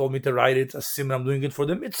Eibishter told me to write it, as sim, I'm doing it for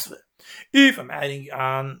the mitzvah. If I'm adding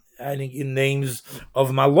in names of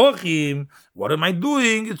malochim, what am I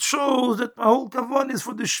doing? It shows that my whole kavan is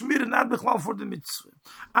for the shmir and not bechlal for the mitzvah.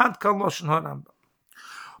 Ad kan loshen harambam.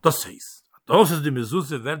 Das heißt, das ist die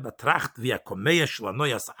mezuzah wird betracht wie a komeya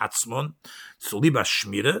shlanoyas atzmon zu lieber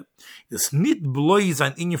shmire. Das nicht bloi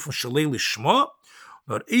sein inje von shalei lishma,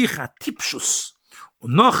 nor ich a tipshus.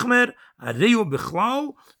 Und noch mehr, a reu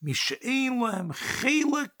bechlal mi she'ein lohem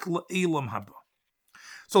chelek le'elam haba.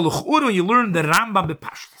 So l'chura, when you learn the Rambam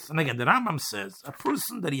bepashtus, and again, the Rambam says, a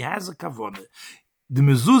person that he has a kavonah, the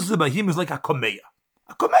mezuzah by him is like a komeya.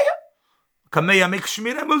 A komeya. Kameya makes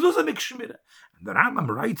shmira, mezuzah makes shmira. And the Rambam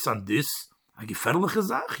writes on this,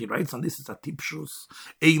 he writes on this, it's a tipshus,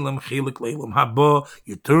 Eilam chelik leilam haba,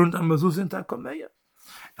 you turned on mezuzah into a komeya.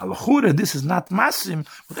 Now, l'chura, this is not masim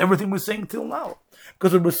with everything we're saying till now.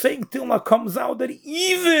 Because what we're saying till now comes out that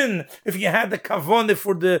even if you had the kavanah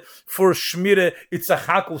for shmira, it's a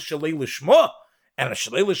hakol shalei lishma. And a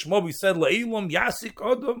shalei lishma, we said, la'ilam yasik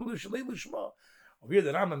adam l'shalei lishma. Over here,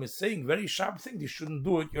 the Rambam is saying very sharp thing. You shouldn't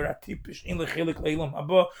do it. You're a typish in lechelik leilam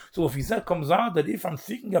haba. So if he said comes out that if I'm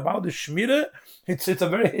thinking about the shmira, it's a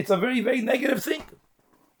very very negative thing.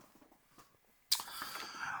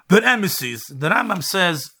 The Rambam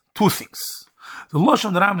says two things. The Lashon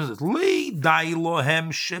of the Rambam says, "Lei dai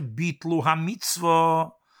lohem shebitlu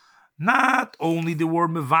hamitzvah." Not only the word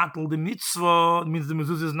mevatel the mitzvah, it means the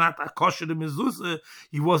mezuzah is not a kosher the mezuzah.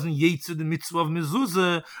 He wasn't yetzer the mitzvah of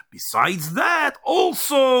mezuzah. Besides that,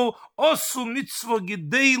 also osu mitzvah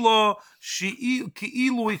gedeilo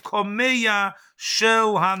ki'ilu ikomeya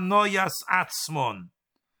shel hanoyas atzmon.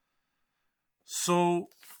 So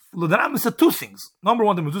the Rambam said two things. Number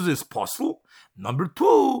one, the mezuzah is possible. Number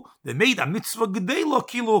two, they made a mitzvah gedeilo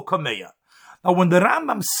ki'ilu ikomeya. Now, when the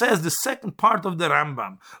Rambam says the second part of the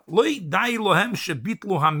Rambam, Loi dai lohem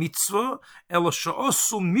shebitlu hamitzvah, elo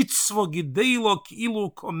she'osu mitzvah gideilo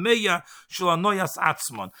ki'ilu komeya shel hanoyas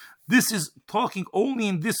atzmon. This is talking only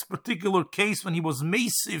in this particular case when he was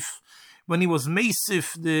Meisif,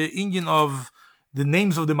 the Indian of the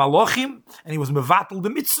names of the Malachim, and he was mevatel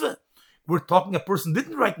the mitzvah. We're talking a person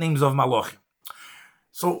didn't write names of Malachim.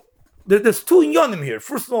 So there's two inyanim here.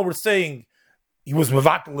 First of all, we're saying he was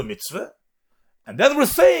mevatel the mitzvah. And then we're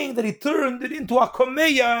saying that he turned it into a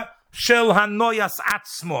komeya shel hanoyas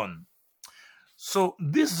atzmon. So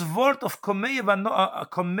this word of komeya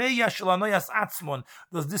shel hanoyas atzmon,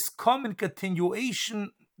 does this come in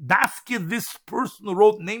continuation, dafke this person who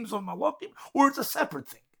wrote names of Malachim, or it's a separate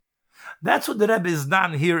thing? That's what the Rebbe is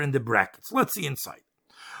done here in the brackets. Let's see inside.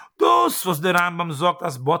 Das was der Rambam sagt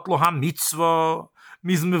as botlo ha mitzvah,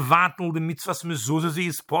 mis mevatel the mitzvahs mezuzah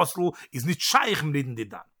is possible, is nicht shaykh im Reden die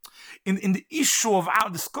dann. In the issue of our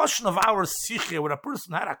discussion of our sikhe, where a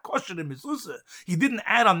person had a kosher in mezuzah, he didn't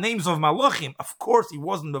add on names of malachim. Of course, he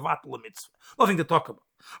wasn't mevatel a mitzvah. Nothing to talk about.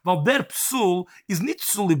 Weil der psul is nicht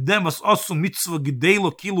zu lib dem was osu mitzvah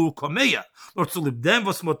gedelo kilu komeya, nor zu lib dem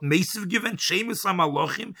was mot meisiv given shemis ha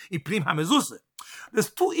malachim in prim ha mezuzah. There's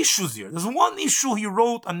two issues here. There's one issue, he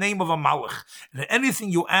wrote a name of a malach. And anything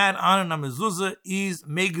you add on in a mezuzah is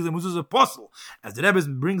making the mezuzah possible. As the Rebbe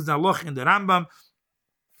brings the halach in the Rambam,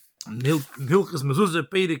 Hilchas mezuzah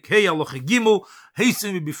peirik hey halacha gimel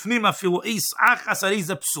heisim bifnim afilu eis achas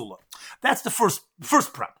areiza psula. That's the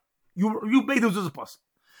first problem. You made the mezuzah possible.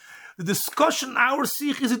 The discussion in our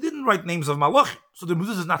sikh is he didn't write names of malachim, so the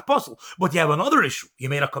mezuzah is not possible. But you have another issue. You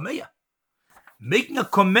made a komeya. Making a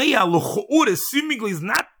komeya l'chu'ur seemingly is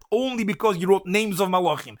not only because you wrote names of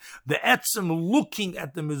malachim. The etzem looking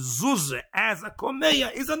at the mezuzah as a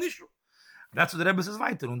komeya is an issue. That's what the Rebbe says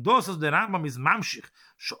weiter. Und das ist der Rambam is mamshich.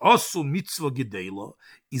 She'osu mitzvah gedeilo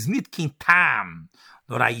is nit kein tam,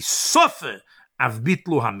 nor a isofe av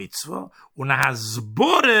bitlu ha-mitzvah und a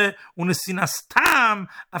hasbore und a sinas tam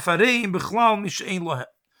afareim bechlal mishein lohe. In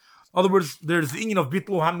other words, there's the inyan of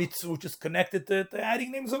bitlu ha-mitzvah which is connected to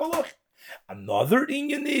adding names of Allah. Another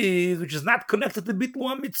inyan is, which is not connected to bitlu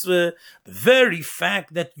ha-mitzvah, the very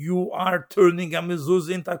fact that you are turning a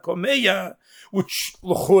mezuzah into a komeya, which,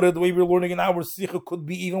 l'chore, the way we're learning in our sikha, could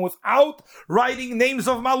be even without writing names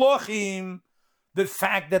of malachim. The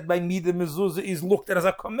fact that by me the mezuzah is looked at as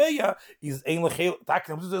a komeya is ein lechelik,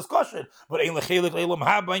 the mezuzah is kosher, but ein lechelik leilam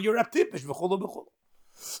haba, and you're a tipish, v'cholo b'cholo.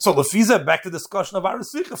 So lefiza, back to the discussion of our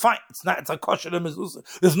sikha, fine, it's a kosher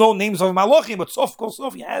mezuzah. There's no names of malachim, but sof kol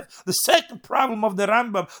sof, you have the second problem of the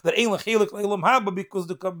Rambam, that ein lechelik leilam haba, because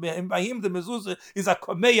by him the mezuzah is a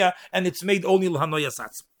komeya, and it's made only l'hanoya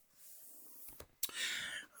satz.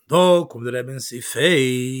 Da kommt der Rebbe in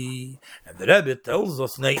Sifei, and the Rebbe tells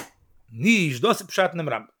us, nee, nish, das ist Pshat in dem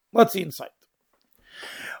Rambam. Let's see inside.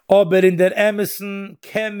 Aber in der Emerson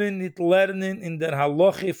kämen nicht lernen in der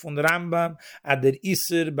Halache von Rambam, ad der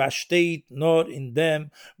Isser besteht nur in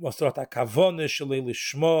dem, was dort a Kavone shalei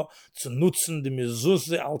lishma, zu nutzen die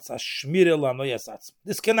Mezuzah als a Shmire la Noya Satz.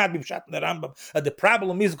 This cannot be Pshat in der Rambam. The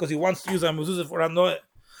problem is because he wants to use a Mezuzah for a Noya.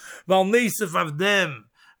 Weil nesef of them,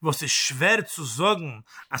 was ist schwer zu sagen,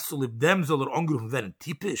 als zu lieb dem soll angerufen werden,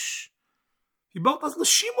 typisch. He bought us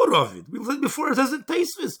l'shimor of it. We said before, it doesn't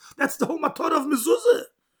taste this. That's the whole matter of mezuzah.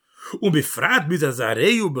 Und befragt bis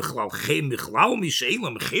Azareu bechlal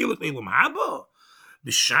mishelam chelik elam haba.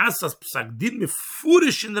 Bishas as psagdin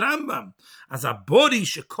mefurish in Rambam. As a body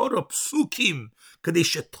shekoro psukim, kadei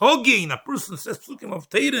shetogin, a person says psukim of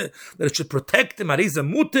Teire, that it should protect him, is a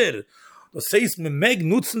mutter. Das heißt, man mag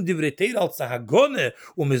nutzen die Teire als a Hagone,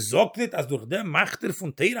 und man sagt nicht, als durch den Machter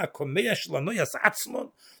von Teire, Komea Shlanoyas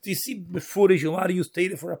Atzmon. So you see, before you want to use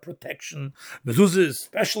Teire for a protection, Mezuzah is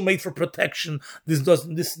special made for protection.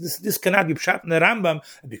 This cannot be pshat in the Rambam,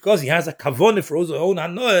 because he has a kavone for his own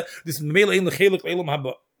hanoah, this mele in the chelik elam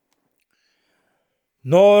haba.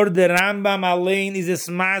 Nor der Rambam allein is es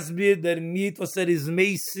masbir, der mit was is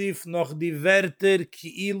meisif, noch die Wörter,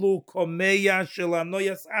 ki'ilu Komea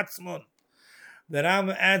Shlanoyas Atzmon. The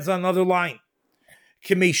Rambam adds another line.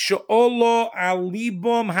 Kimei she'olo al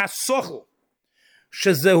libom hasochel.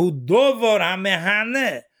 Shezehu dovar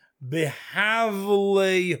hamehane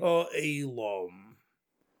behavlei ha'elom.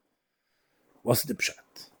 What's the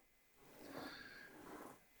pshat?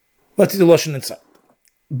 Let's see the Lashon inside.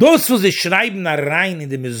 Das, was sie schreiben rein in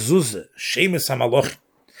the Mezuzah, Shemes HaMalochim,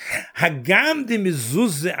 Hagam de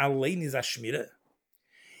Mezuzah allein is a Shmire,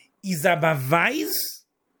 is a Beweis,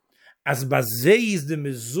 as bazei is de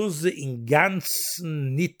Mezuzah in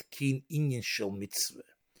ganzen Nitkin Inyen Shel Mitzvah.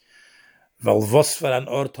 Weil was für ein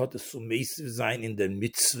Ort hat es zum Meisiv sein in der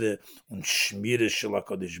Mitzvah und Shmire Shel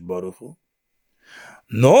HaKadosh Baruch Hu?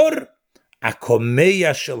 Nor a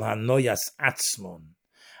Komeya Shel HaNoyas Atzmon,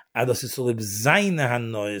 das ist so lieb seine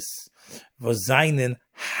Hanois, wo seinen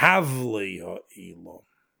Havlei ha'ilom.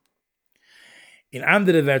 In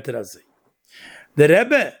andere Wörter als sie. Der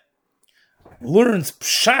Rebbe learns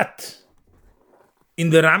Pshat in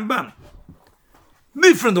the Rambam.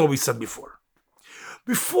 Different than what we said before.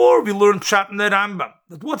 Before we learned Pshat in the Rambam,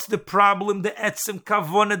 that what's the problem, the etzem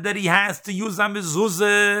kavona that he has to use a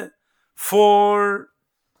mezuzah for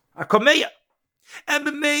a komeya. And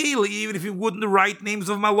b'meili, even if he wouldn't write names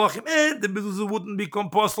of malachim, and the mezuzah wouldn't become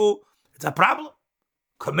possible, it's a problem.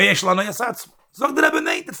 Komeya shlano yasatzim. Zog the Rebbe,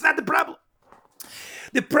 nay, that's not the problem.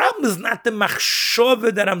 The problem is not the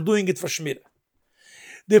machshove that I'm doing it for Shmira.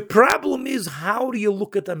 The problem is, how do you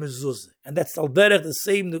look at a mezuzah? And that's al derech the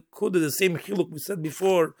same chiluk we said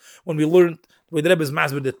before when we learned with Rebbe's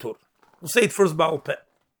Masber the Torah. We'll say it first, Baal Peh.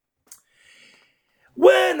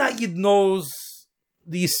 When a Yid knows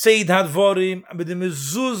the Yisayid Hadvarim, but the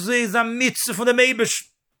mezuzah is a mitzvah for the Meibesh,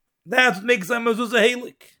 that's what makes a mezuzah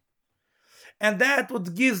heilig. And that's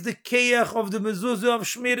what gives the keach of the mezuzah of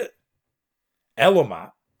Shmira.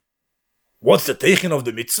 Eloma, what's the teichen of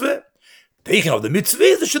the mitzvah? Teichen of the mitzvah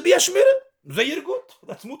is there should be a shmira. Very good.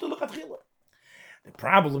 That's mutar lechatchila. The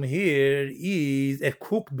problem here is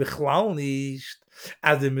cooked bechlal nicht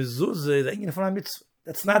as the mezuzah is eigentlich von a mitzvah.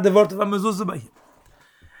 That's not the word of a mezuzah by him.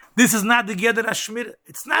 This is not the gather a shmira.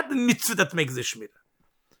 It's not the mitzvah that makes the shmira.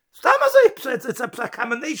 It's a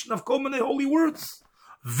combination of common holy words.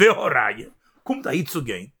 Vehoraye kommt a zu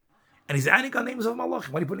gehen, and he's adding on names of malachim.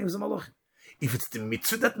 Why do you put names of malachim? If it's the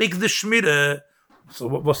mitzvah that makes the shmira, so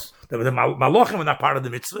what was the malachim are not part of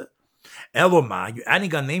the mitzvah? Eloma, you're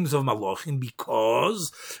adding on names of malachim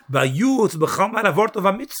because by you it's become a word of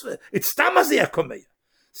a mitzvah. It's tamazeh komeya.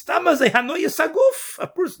 Tamazeh hanoyas aguf. A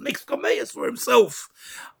person makes komeyas for himself.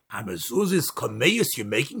 A mezuzah is komeyas you're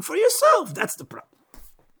making for yourself. That's the problem.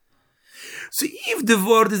 So if the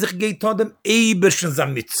word is geht on dem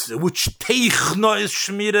eberschen mitzvah, which teichno is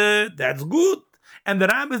shmira, that's good. And the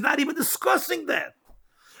Rambam is not even discussing that.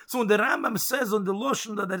 So when the Rambam says on the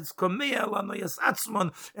Lashon that it's Komeya Lanoyas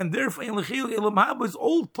Atzmon, and therefore in Lechil Elam Haba is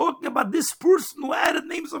all talking about this person who added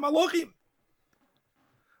names of Malachim.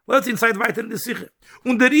 Let's inside weiter in the Siche.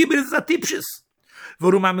 Und der Riber ist a Tipsches.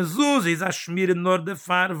 Warum am Mezuzah ist a Shmire nur der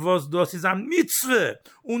Fall, was das ist a Mitzvah,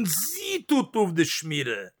 und sie tut auf die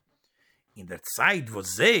Shmire. In der Zeit, wo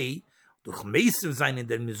sie durch Meisiv sein in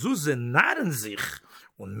der Mezuzah narren sich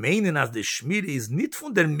und meinen, als der Shmire ist nicht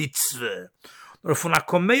von der Mitzvah, nur von der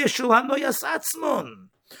Komeya Shel HaNoyas Atzmon.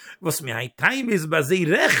 Was mir ein Time ist, bei sie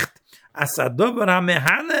recht, als a Dober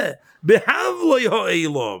HaMehane behavloi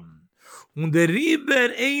ha'elom. Und der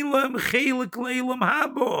Riber Elam chelik le'elam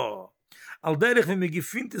habo. Al derech, wenn mir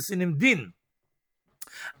gefindt es in dem Din,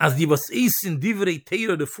 als die was ist in Divrei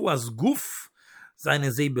Teira defu as Guf,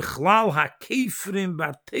 seine sie bechlal ha-kefrim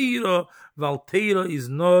ba Teira, weil Teira is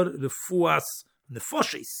nor defu as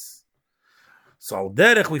nefoshes. So al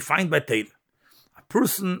derech we find by Teira. A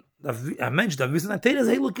person, a mensch, that wissen, Teira is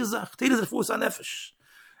heilig gesagt. Teira is defu as nefesh.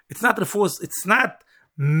 It's not defu as, it's not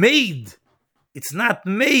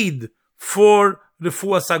made for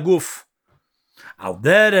defu as aguf. Al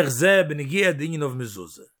derech ze benegia dinyin of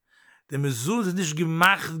mezuzah. The mezuzah is nicht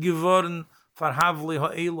gemacht geworden for Havli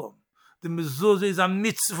Ha'elam. The mezuzah is a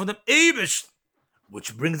mitzvah from the Eibush,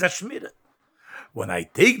 which brings a shmira. When I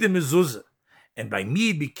take the mezuzah, and by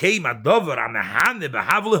me became a dover, a mehane,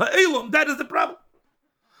 behavli ha'elam, that is the problem.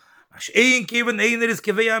 Ein keven einer is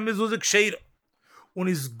kevei a mezuzah ksheira. Und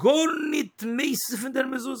is gar nicht meise von der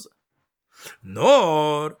mezuzah.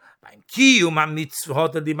 Nor, beim Kiyum am mitzvah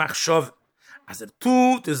hat die Machshov. Als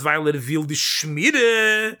tut, es weil will die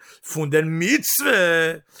Schmire von der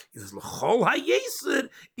mitzvah. Is es lechol ha-yeser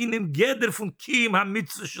in dem Geder von Kiyum am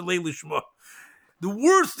mitzvah shalei lishma. The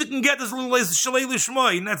worst it can get is shalei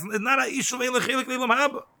lishma. It's not a ishalei lechelik leilam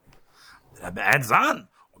haba. Der Rebbe adds on.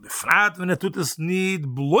 Und befragt, wenn tut es nicht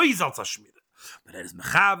bloß als a Schmire. Aber ist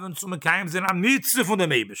mechaven zu mekayim sein am mitzvah von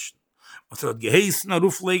dem Eibischen. Was hat geheißen,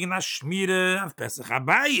 auflegen a Schmire auf Pesach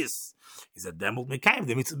Habayis. Is a demult mekayim,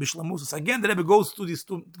 the mitzvah b'shlamus. Again, the Rebbe goes through these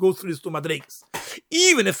two madregas.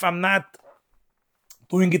 Even if I'm not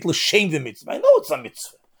doing it l'shem the mitzvah, I know it's a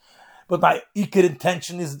mitzvah. But my ikar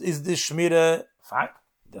intention is the Schmire. Fine.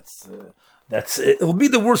 That's it'll be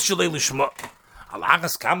the worst shalei lishma.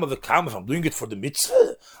 Alagas kama v'kama, if I'm doing it for the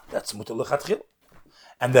mitzvah, that's mutar lechatchil.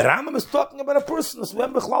 And the Rambam is talking about a person, it's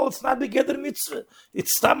not begeder mitzvah.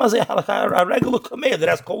 It's tam as a regular kameh that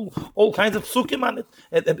has all kinds of psukim on it.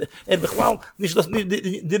 And bechlal, nicht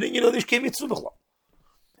kein mitzvah bechlal.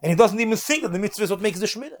 And he doesn't even think that the mitzvah is what makes the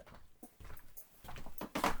shmira.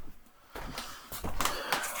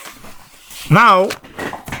 Now,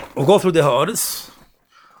 we'll go through the ha'aris.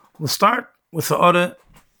 We'll start with the ha'ara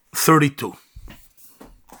 32.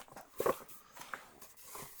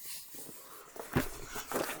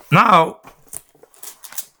 Now,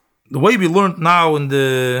 the way we learned now in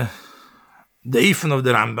the Eifen of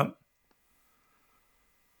the Rambam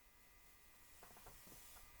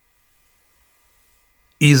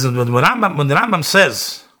is when the Rambam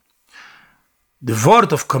says the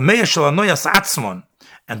word of Kamei Shel Anoyas Atzmon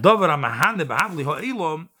and Dover HaMahane B'Havli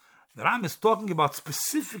Ha'elam, the Rambam is talking about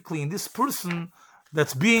specifically in this person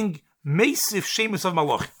that's being Meisiv Shemus of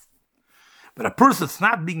Malachim. But a person that's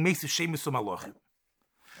not being Meisiv Shemus of Malachim.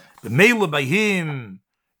 The mele by him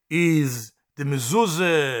is the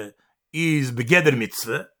mezuzah is begeder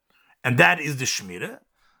mitzvah, and that is the shmira.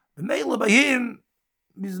 The mele by him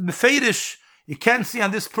is befeirish. You can't see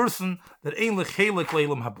on this person that ein lechelek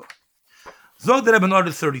leilam haba. Zog der Rebbe in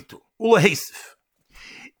order 32. Ula heisef.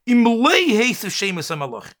 Im lei heisef shemes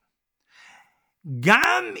hamalachim.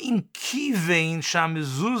 Gam in kivein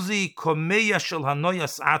shamezuzi komeya shel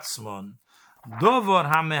hanoyas atzmon dovar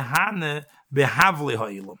hamehane behavli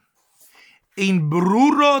ha'elam. In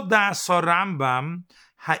bruro da Rambam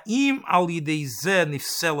ha'im al yidei zeh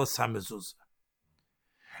nifselas hamezuzah.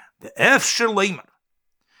 The efsher leimer,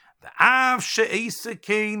 the av she'ese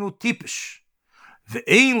keinu tipish,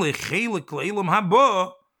 ve'ein lechelek leilam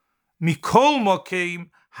haba, mikol mokeim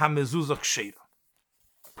hamezuzah ksheira.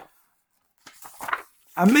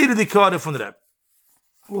 I made a decade from the Rebbe.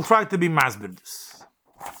 We'll try to be masbir this.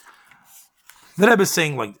 The Rebbe is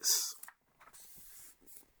saying like this.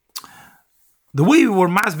 The way we were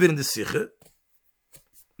masbir in the Sikha,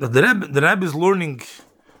 that the Rebbe is learning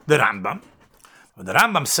the Rambam. When the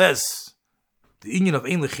Rambam says the union of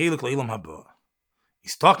ein lechelik leilam haba,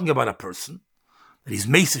 he's talking about a person that is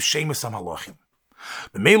meisiv shemus hamalachim.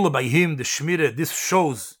 The mele by him the shmira. This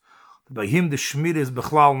shows that by him the shmira is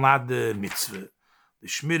bechlal not the mitzvah. The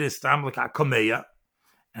shmira is tam like a kameya,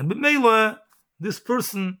 and by mele this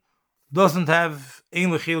person doesn't have ein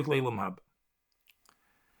lechelik leilam haba.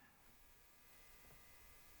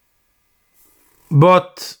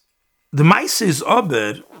 But the Maisa is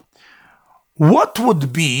aber, what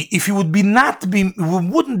would be if he would be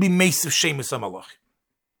wouldn't be Meisiv Shemus HaMalachim?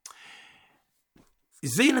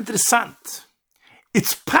 It's very interesting.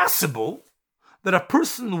 It's possible that a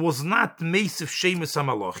person was not Meisiv Shemus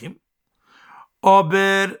HaMalachim,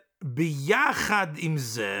 aber biyachad im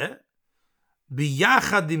zeh,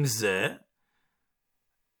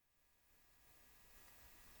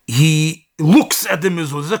 he looks at the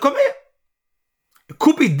mezuzah come here.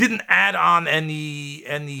 Kupi didn't add on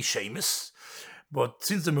any shemus, but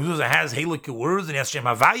since the mezuzah has halakha words and he has Shem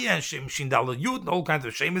Havaya and Shem Shindal Yud and all kinds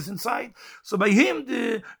of shemus inside, so by him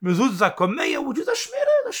the mezuzah komeya, which is a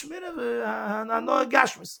shmira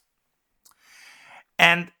gashmis,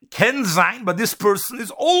 and Ken Zain, but this person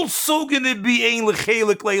is also going to be ein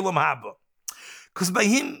lechelek leilam haba, because by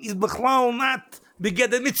him is bechlal not beged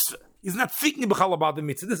the mitzvah. He's not thinking bechal about the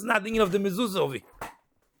mitzvah. This is not thinking of the mezuzah over here.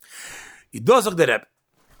 It does the Rebbe,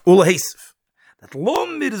 Ula Heisef, that lo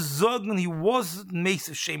mir zogen he wasn't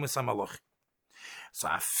Meisiv Shemus HaMalachim. So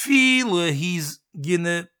I feel he's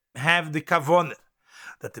gonna have the kavanah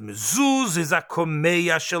that the mezuzah is a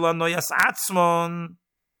komeya shel hanoyas atzmon,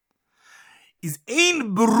 is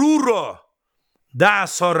ein brura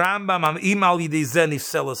das Rambam am im al yidei zeh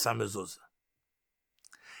nifselas ha-mezuzah.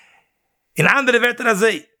 In andere Wörter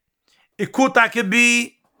azay, it could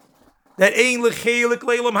be that ein lechelik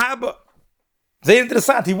leilam haba. Very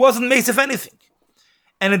interessant. He wasn't made of anything.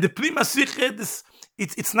 And in the Prima Sikhe,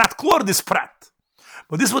 it's not clear, this prat.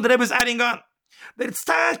 But this is what the Rebbe is adding on. That it's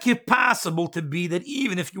possible to be that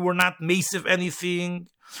even if you were not made of anything,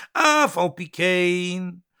 afal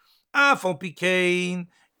pikein,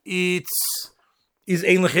 it's is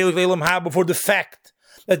ein lechelik leilam haba for the fact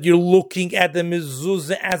that you're looking at the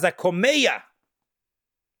mezuzah as a komeya.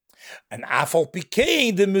 And afal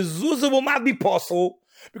pikein, the mezuzah will not be possible.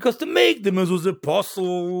 Because to make the mezuzah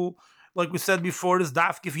possible, like we said before, is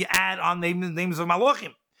dafk if you add on names of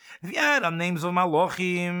malachim. If you add on names of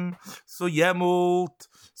malachim, so yemult,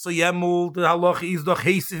 the halach is doch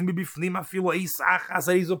heisif mibifnim afilo isach as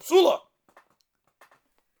is psula.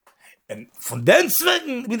 And from then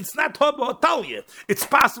it's not talya. It's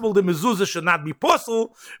possible the mezuzah should not be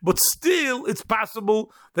possible, but still it's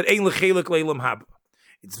possible that ein lechelik leilam haba.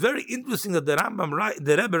 It's very interesting that the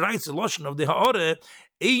Rebbe writes a lotion of the Ha'oreh,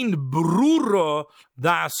 ein brura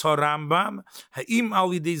das Rambam ha'im al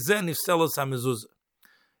yidei zeh nifselas ha-mezuzah.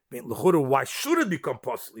 Why should it become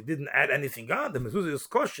possible? He didn't add anything on. The mezuzah is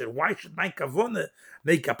kosher. Why should my kavoneh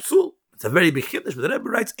make a psul? It's a very big chiddush. But the Rebbe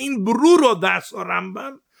writes ein brura das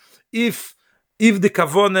Rambam if the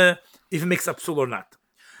kavoneh, if it makes a psul or not.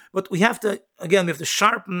 But we have to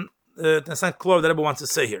sharpen the St. Claude that the Rebbe wants to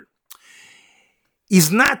say here.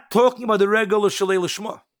 He's not talking about the regular Shalei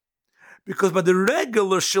Lishma. Because by the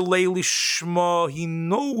regular Shalei Lishma, he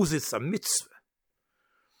knows it's a mitzvah.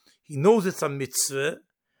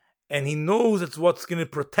 And he knows that what's going to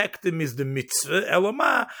protect him is the mitzvah.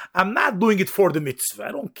 Elama, I'm not doing it for the mitzvah.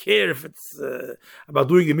 I don't care if it's about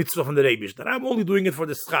doing the mitzvah from the Reibish. I'm only doing it for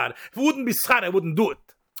the schar. If it wouldn't be schar, I wouldn't do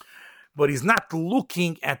it. But he's not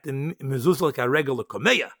looking at the mezuzah like a regular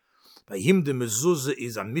komeya. By him, the mezuzah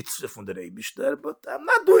is a mitzvah from the Reibishter, but I'm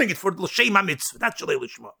not doing it for the l'shem mitzvah. That's Shalei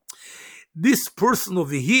Lishma. This person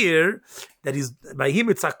over here, that is, by him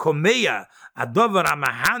it's a komeya, a dover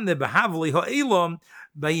amahane behavli ha'elam.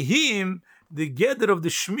 By him, the gather of the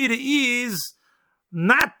shmira is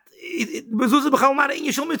not mezuzah b'chal not a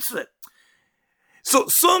yishal mitzvah. So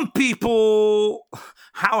some people,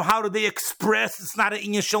 how do they express it's not a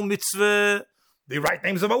yishal mitzvah? They write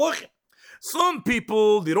names of malachim. Some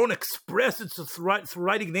people, they don't express it through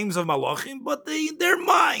writing names of malachim, but in their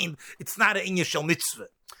mind, it's not an inya shel mitzvah.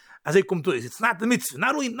 As I come to it, it's not the mitzvah.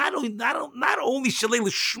 Not only Shalei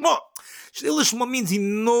Lishma. Shalei Lishma means he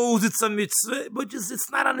knows it's a mitzvah, but just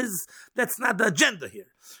it's not on his. That's not the agenda here.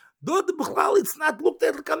 Though the Bichlal, it's not looked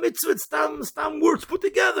at like a mitzvah. It's some words put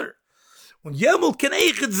together. Und Yemel can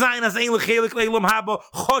eichet sein as ein lechelik leilam haba,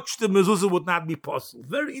 chotch the mezuzah would not be possible.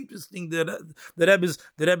 Very interesting, the Rebbe's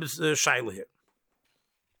shaila here.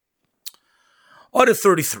 Order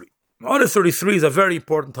 33. Order 33 is a very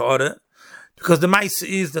important order, because the Maisa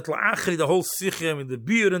is that la'achri, the whole Sichem, in the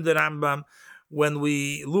Bir and the Rambam, when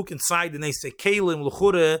we look inside the Neisei Kelim,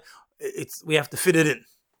 l'chure, we have to fit it in.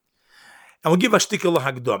 And we'll give a shtikel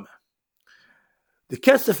l'hagdome. The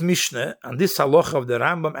Kesef Mishnah, and this halacha of the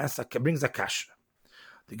Rambam, brings a kasha.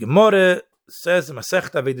 The Gemara says in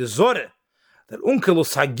Masechta Vedezore that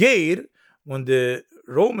Unkelus Hageir, when the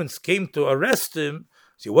Romans came to arrest him,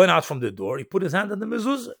 so he went out from the door, he put his hand on the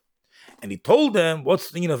mezuzah. And he told them, what's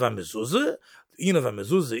the in of a mezuzah? The in of a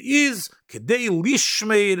mezuzah is Kedei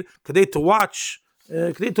Lishmeir, Kedei to watch.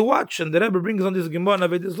 And the Rebbe brings on this Gemara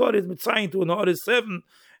Vedezore, it's Mitzayin to an Order 7,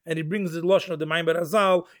 and he brings the Lashon of the Maimar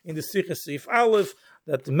Azal in the Sicha Seif Aleph,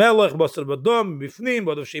 that Melech, Basar Badom, Bifnim,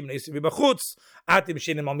 Bodav Shem Neisi Bibachutz, Atim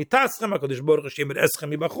Shenim Al Mitaschem, HaKadosh Baruch Hashem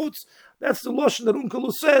Eschem Bibachutz. That's the Lashon that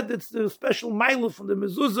Unkelus said. It's the special Mailu from the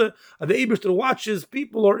Mezuzah, the Eibishter watches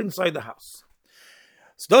people who are inside the house.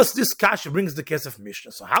 So thus this Kasha brings the case of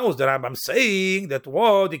Mishnah. So how is the Rambam saying that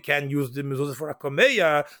they can't use the mezuzah for a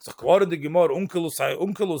komeya? So according to the Gemara,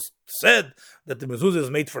 Unkelus said that the mezuzah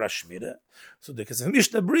is made for a shmira. So the case of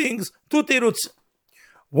Mishnah brings two terutzim.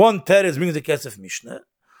 One teretz brings the case of Mishnah.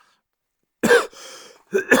 The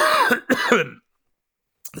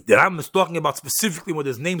Rambam is talking about specifically what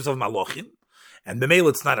his names of malachim, and the male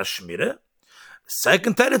it's not a shmira. The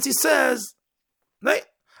second teretz he says, no.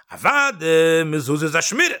 Avad mezuzah is a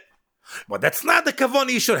shmira. But that's not the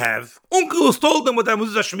kavanah you should have. Unkelus told them what that mezuzah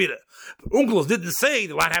is a shmira. But Unkelus didn't say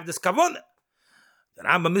they want to have this kavanah. The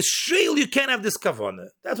Rambam is shreil, you can't have this kavanah.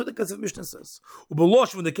 That's what the Kesef Mishnah says. Ubelosh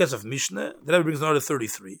from the Kesef Mishnah, the Rebbe brings another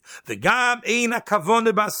 33. The gam eina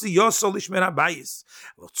kavanah b'asiyoso lishmer habayis.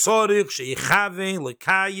 L'tzorich sheyichave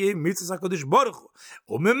l'kaye mitzvah HaKadosh Baruch Hu.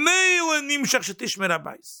 U'memeila nimshach shetishmer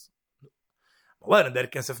habayis. Well, in der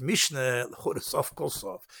Kesef Mishnah, sof kol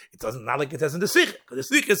sof. It doesn't not like it says in the Sikh. Because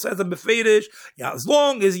the Sikh says in Beferish, yeah, as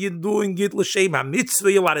long as you're doing it l'shem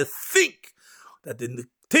ha-mitzvah, you ought to think that in the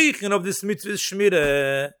taking of this mitzvah is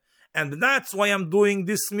shmirah, and that's why I'm doing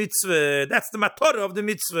this mitzvah. That's the matorah of the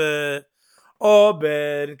mitzvah.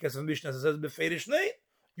 But in Kesef Mishnah says Beferish, no,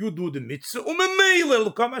 you do the mitzvah, u'memeila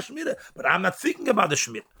it'll come ha-shmirah. But I'm not thinking about the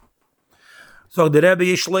shmirah. So the Rebbe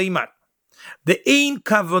Yishleimar. The ein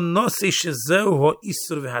kavanos shezeu ho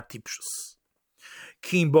isur vehatipshus.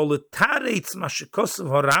 Kim boletaretz mashikosav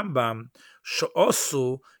harambam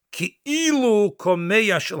sheosu ki ilu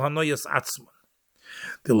komeya shel hanoyas atzman.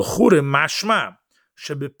 The lechure mashma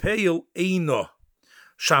shebepeil eino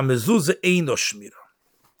shamezuzah eino shmira.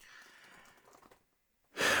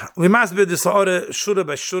 We must be this hora shura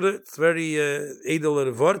by shura. It's very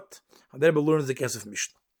edler word. And there we learn the Kesef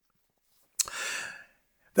Mishnah.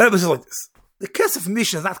 That was like this. The Kesef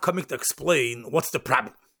Mishnah is not coming to explain what's the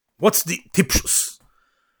problem. What's the tipshus?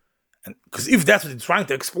 And because if that's what he's trying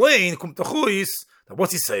to explain,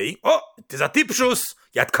 what's he saying? Oh, it is a tipshus.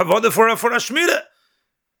 You had kavanah for a shmirah.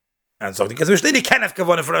 And so the Kesef Mishnah, you can't have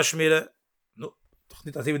kavanah for a shmirah. No,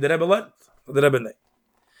 that's even the Rebbe learned. The Rebbe nay.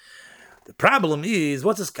 The problem is,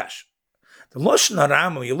 what's his kash? The Lashon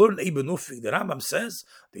HaRambam, you learn Ibn Ufik, the Rambam says,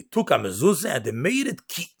 they took a mezuzah and they made it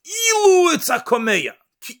ki'ilu it's a komeya.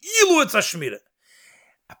 Ki'ilu it's a shmirah.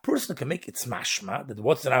 A person can make it mashma, that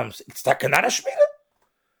what's the Rambam say? It's takanara shmirah?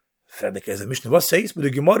 Fred the Kesef Mishnah, what says? But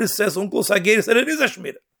the Gemara says, Uncle Sagir said it is a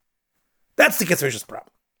shmirah. That's the Kesef Mishnah's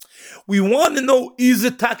problem. We want to know, is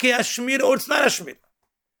it take a shmirah or it's not a shmirah?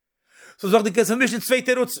 So sagt the Kesef Mishnah, zwei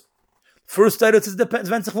terutz. First terutz is depends,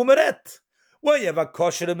 wenn sich wo man redt. Well, you have a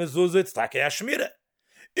kosher mezuzah, it's take a shmirah.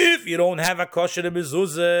 If you don't have a kosher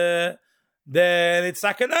mezuzah, then it's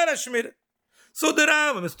takanara shmirah. So the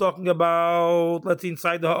Rambam is talking about, let's see,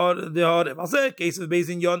 inside the Horeb. I'll say, case of based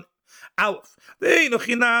in Yon Aleph. It's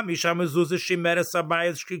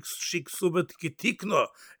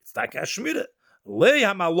like a shmirah. When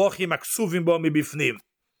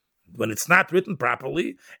it's not written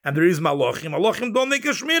properly, and there is malachim don't make a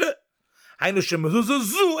shmirah. The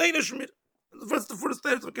first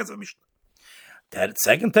teretz of Kesef Mishnah.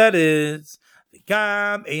 Second teretz.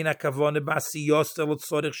 Gam eina kavone basi yosel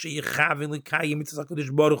tzorich sheyichav likayim mitzvah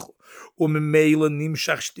HaKadosh Baruch Hu u'memeila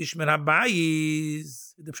nimshach shtishmer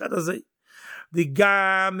habayis. The pshat hazeh. The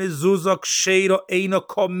gam mezuzah ksheiro eina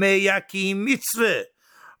komeya ki mitzvah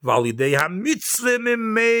validei ha-mitzvah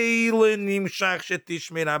memeila nimshach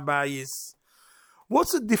shtishmer habayis.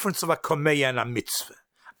 What's the difference of a komeya and a mitzvah?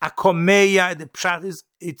 A komeya, the pshat is,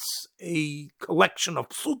 it's a collection of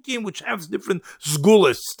psukim which have different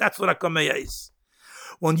zgulas. That's what a komeya is.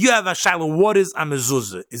 When you have a shalom, what is a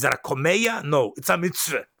mezuzah? Is that a komeya? No, it's a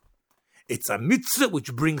mitzvah. It's a mitzvah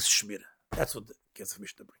which brings shmirah. That's what the Kesef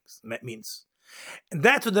Mishnah means. And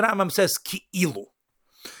that's what the Rambam says, ki'ilu.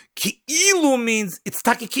 Ki'ilu means, it's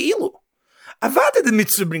taki ki'ilu. Avada the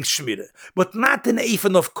mitzvah brings shmirah, but not an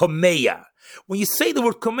eifan of komeya. When you say the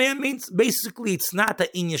word komeya means, basically it's not an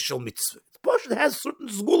initial mitzvah. It has certain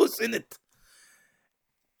zgulas in it.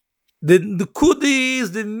 The kudi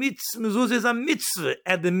is the mitzvah is a mitzvah,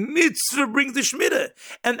 and the mitzvah brings the shmirah.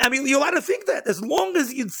 And I mean, you're allowed to think that. As long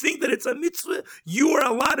as you think that it's a mitzvah, you are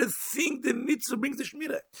allowed to think the mitzvah brings the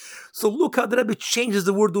shmirah. So look how the Rebbe changes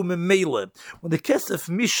the word u'memeila. When the Kesef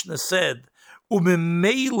Mishnah said,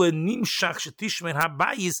 u'memeila nimshach shetishmer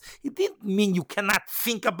habayis, he didn't mean you cannot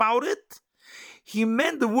think about it. He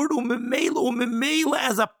meant the word u'memeila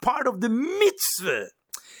as a part of the mitzvah.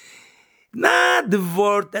 Not the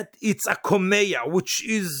word that it's a komeya, which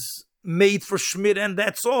is made for shmirah, and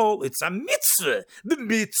that's all. It's a mitzvah. The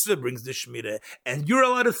mitzvah brings the shmirah, and you're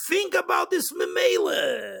allowed to think about this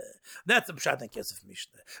memela. That's the pshat and Kesef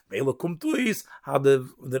Mishnah. Meila kumtu is how the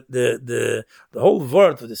whole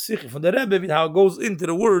word of the sikh from the Rebbe, how it goes into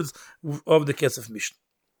the words of the Kesef Mishnah.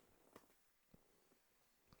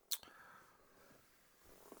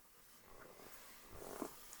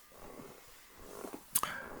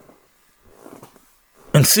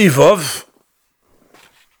 And Sivov,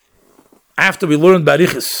 after we learned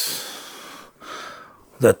Barichas,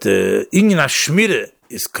 that the Inyan HaShmirah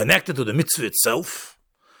is connected to the mitzvah itself,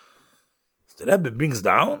 the Rebbe brings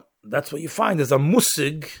down, that's what you find, there's a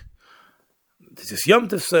musig, this is Yom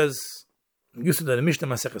Tov says, used to the Mishnah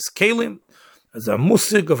Maseches Kelim, there's a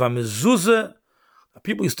musig of a mezuzah,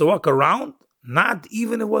 people used to walk around, Not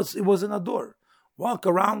even it wasn't a door. Walk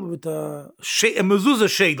around with a mezuzah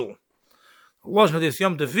shadel. Losh mit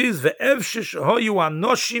yom tefiz ve'evsh shoyu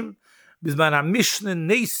anoshim bizman hamishne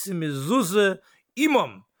nesim mezuzah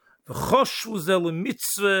imam v'choshu zel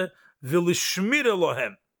mitzvah v'lishmir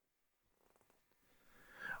lohem.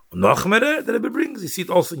 Nachmere, the Rebbe brings, you see it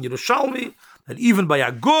also in Yerushalmi, that even by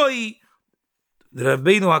a goy, the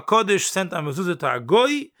Rabbeinu HaKodesh sent a mezuzah to a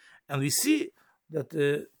goy, and we see that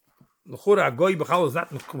l'chora a goy b'chal is not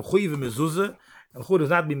mechuyev mezuzah, and l'chora is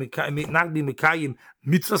not be mekayim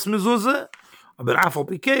mitzvahs mezuzah, but afal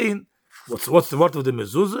pikein, what's the word of the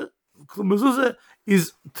mezuzah? Mezuzah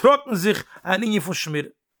is trocken sich an inye von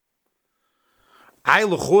Shmir. Ay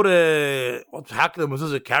l'chora, what hakel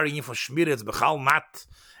mezuzah carrying von Shmir, it's b'chal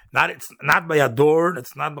it's not by a door.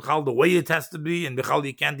 It's not b'chal the way it has to be, and b'chal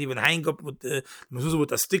you can't even hang up with the mezuzah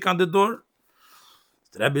with a stick on the door.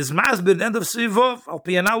 The Rebbe is masbir, end of Sivov. Al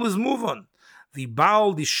pianal is move on. The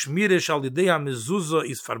baal die shmire shal idei ha mezuzah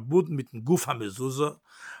is verbunden mit dem guf ha mezuzah.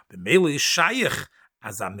 B'meile is shayich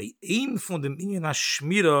as a me'ein von dem inyan ha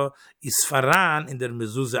shmira is faran in der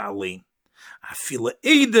mezuzah allein. A viele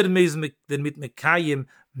eider meis mit mekayim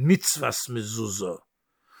mitzvahs mezuzah.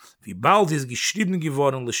 Wie bald ist geschrieben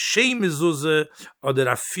geworden, l'shei mezuzah,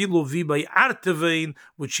 oder a filo wie bei Artevein,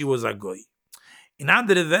 which she was a goy. In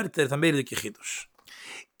andere Wörter, it's a mehrliche chidush.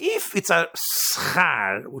 If it's a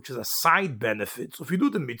schar, which is a side benefit, so if you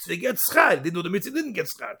do the mitzvah, you get schar. Didn't do the mitzvah, didn't get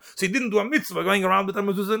schar. So he didn't do a mitzvah going around with a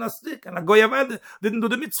mezuzah and a stick, and a goy aved didn't do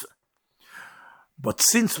the mitzvah. But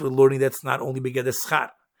since we're learning that's not only beget a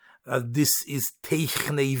schar, this is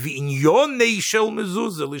teichne v'inyon shel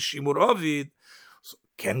mezuzah, l'shimur ovid,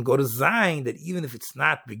 can go to sein that even if it's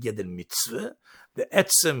not begeder mitzvah, the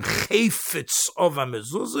etzem chayfetz of a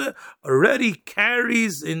mezuzah already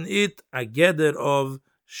carries in it a geder of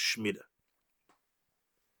shmira.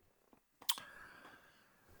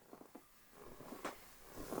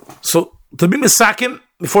 So to be misakim,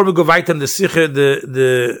 before we go weiter in the sicher,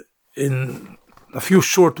 in a few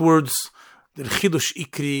short words, the chidush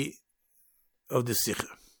ikri of the sicher,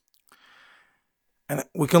 and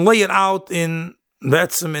we can lay it out in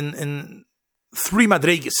three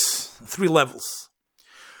madreges, 3 levels.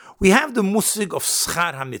 We have the musig of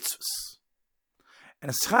schar ha-mitzvahs.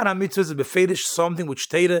 And schar ha-mitzvahs is befedish something which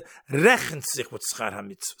Teire rechnet sich with schar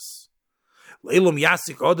ha-mitzvahs. Leilom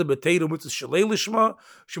yasik oder beteire mitzvahs shalei lishma,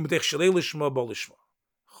 shemutech shalei lishma bo lishma.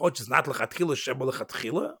 Chotch is not lechatchila shema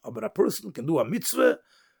lechatchila, but a person can do a mitzvah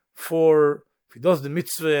if he does the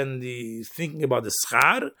mitzvah and he's thinking about the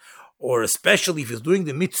schar, or especially if he's doing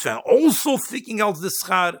the mitzvah and also thinking out the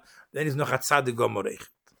schar, then he's noch a tzaddik gomorechet.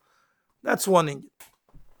 That's one thing.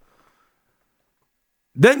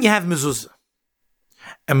 Then you have mezuzah.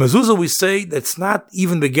 And mezuzah, we say that's not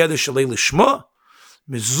even begeder shalei lishma.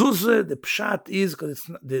 Mezuzah, the pshat is, because it's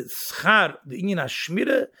not, the schar, the inyan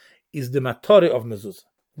hashmira, is the matore of mezuzah.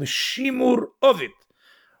 The shimur of it.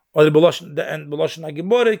 Or the beloshen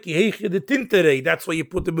hagebore, ki heiche the tinterei. That's why you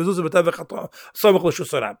put the mezuzah b'tavech samach l'shus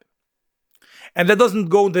harabim. And that doesn't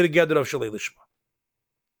go into the gather of Shalei Lishma.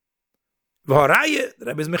 V'haraye, the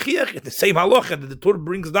Rebbe is mechiach, the same halacha that the Torah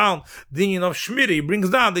brings down, the union of Shmiri, he brings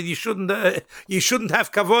down that you shouldn't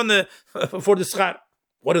have kavone for the schar.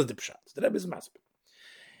 What is the pshat? The Rebbe is masbir.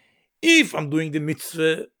 If I'm doing the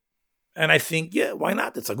mitzvah, and I think, yeah, why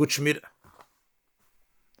not? It's a good Shmira.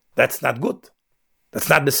 That's not good. That's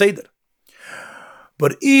not beseder.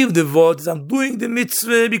 But if the word is I'm doing the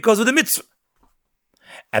mitzvah because of the mitzvah,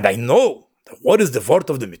 and I know what is the word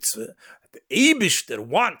of the mitzvah? The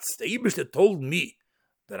Eibishter told me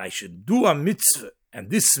that I should do a mitzvah, and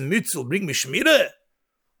this mitzvah will bring me shmira.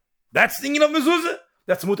 That's thinking of mezuzah.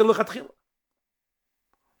 That's muter l'chatchila.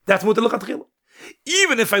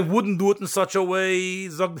 Even if I wouldn't do it in such a way,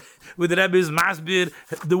 with the Rebbe's masbir,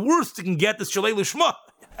 the worst you can get is shalei lishma.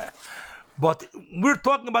 But we're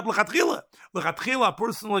talking about l'chatchila. L'chatchila, a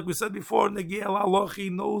person, like we said before, Negiel Allah, he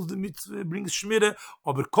knows the mitzvah brings shmira,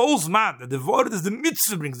 but calls man, the word is the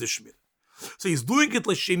mitzvah brings the shmira. So he's doing it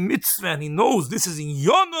like mitzvah, and he knows this is in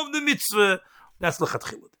yon of the mitzvah. That's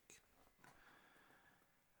l'chatchila.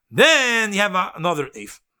 Then you have another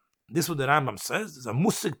eif. This is what the Rambam says. There's a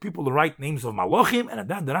musik people who write names of malachim, and at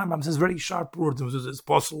that the Rambam says very sharp words. It's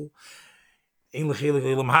possible. They're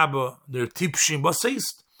tipshim,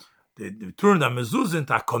 they turned a mezuzah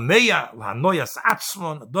into a komeya, l'hanoyas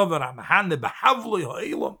atzmon, a dover ha-mahane, behavloi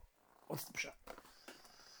ha'elam. What's the pshat?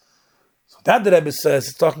 So that the Rebbe says,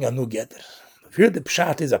 it's talking a new geder. Here the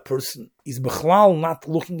pshat is a person, is bechlal not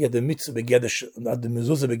looking at the mitzvah begeder, at the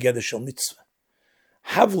mezuzah begeder shel mitzvah.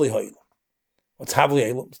 Havloi ha'elam. What's havloi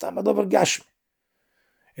ha'elam? It's not a dover gashmi.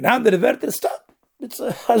 In andere Wörter, stop. it's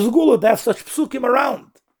a hazgula to have such psukim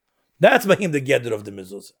around. That's by him the gather of the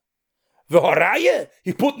mezuzah. V'haraya,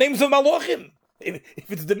 he put names of malachim. If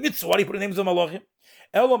it's the mitzvah, why do you put names of malachim?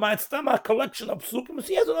 Elamai, it's a collection of psukim. So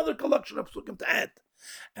he has another collection of psukim to add.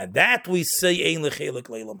 And that we say, ein lechelik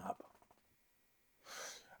leilam haba.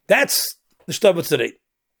 That's the Shtabat Tzarei.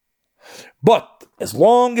 But as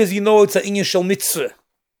long as you know it's an inyan shel mitzvah,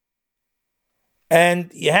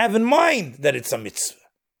 and you have in mind that it's a mitzvah,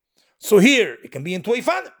 so here it can be in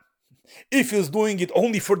Twoifanim. If he's doing it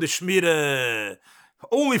only for the shmirah,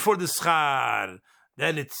 only for the schar,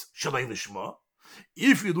 then it's shalei lishma.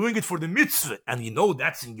 If you're doing it for the mitzvah, and you know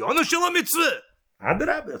that's in Yonah shel mitzvah,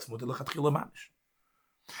 adarab, that's mutar lechatchila mamish.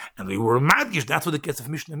 And we were madgish, that's what the Kesef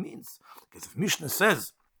Mishnah means. The Kesef Mishnah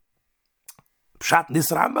says, Pshat this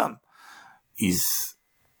Rambam is,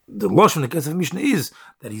 the Lashon of the Kesef Mishnah is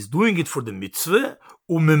that he's doing it for the mitzvah,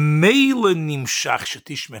 umemele nimshach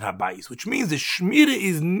shetishmer habayis, which means the shmira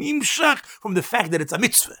is nimshach from the fact that it's a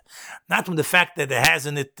mitzvah, not from the fact that it has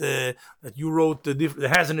in it, that you wrote, it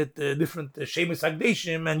has in it different shemus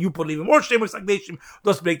hagdeshim, and you put even more shemus hagdeshim,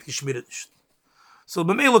 does break the shmira. So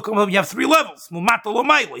b'meila you have three levels. Mumata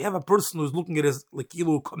lomayla. You have a person who's looking at it as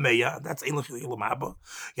lekilu kameya. That's ein lekilu maba.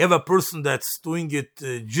 You have a person that's doing it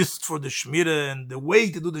just for the shmira, and the way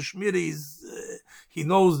to do the shmira is he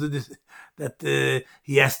knows that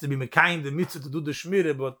he has to be mekayim the mitzvah to do the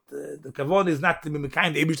shmira, but the kavod is not to be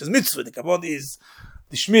mekayim the Eibishter's mitzvah. The kavod is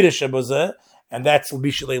the shmira shebazeh, and that's will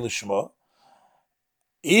be shalei l'shma.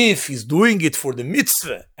 If he's doing it for the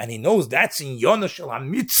mitzvah, and he knows that's in Yonah shel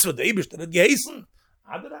ha-mitzvah, the Eibishter had geheißen,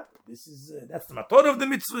 this is that's the mator of the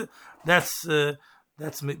mitzvah. Then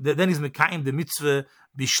he's mekayim the mitzvah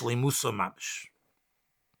b'shleimuso mamish.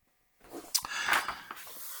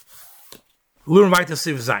 Learn weiter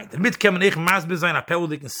Siv Zayin. Damit kann man echt maßbe sein,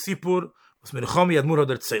 appellig in Sipur, was mir Chomi Admur hat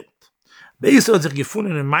erzählt. Beiser hat sich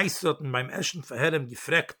gefunden in Meister, hat beim ersten Verherrem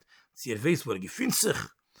gefragt, sie weiß, wo gefühlt sich.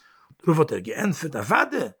 Darauf hat geantwortet,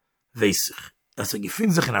 Avade, weiß ich. Dass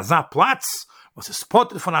gefühlt sich in einem Platz, was ist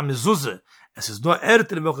Potter von einer Mezuzah. Es ist nur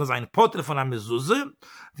älter, welches ein Potter von einer Mezuzah,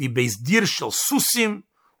 wie Beis Dir Shel Susim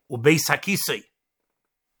und Beis Hakisei.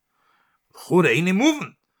 Chure eine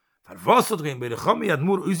Moven. Was hat bei der Chomi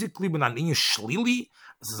Admur ausgeklieben an ihnen Schlili,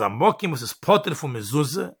 es ist am Mokim, es ist Potter von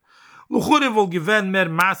Mezuzah. Luchure wohl gewähnt mehr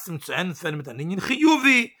Maßen zu entfernen mit an ihnen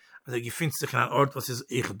Chiyuvi, also gefindt sich in einem Ort, was ist,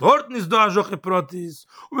 ich dort ist da Joche Protis,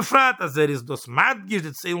 und befragt, als ist das Madgisch,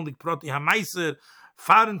 der Zählung Proti Hameiser,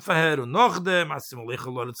 fahren vorher und noch dem, als sie mal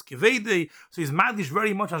Loretz Geweide, so is Madgisch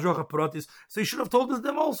very much as Joche Protis, so you should have told us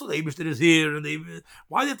them also, the Eibishter is here, and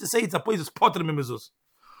why do you have to say it's a place that's Potter mit Mezuzah?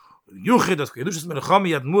 Juche, das Kedushes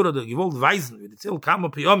Melchami Admur oder gewollt weisen, wie die Zell kam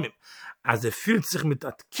auf Yomim, als fühlt sich mit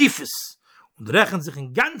Atkifes und rechnet sich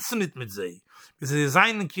im Ganzen nicht mit sie. Bis sie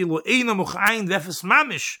seinen Kilo einer moch ein, wefes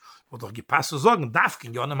Mamisch, wo doch gepasst zu sagen, darf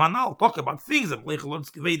kein Jonem Hanal, talk about things, am Leiche Lotz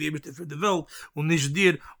gewähde, ebeste für die Welt, und nicht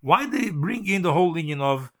dir, why they bring in the whole union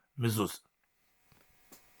of Mezuzah?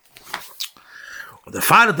 Und der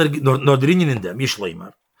Fahrer noch drinnen in dem,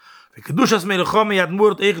 Yishleimar, wie Kedushas Melchami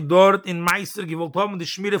Admur hat dort in Meister gewollt haben, die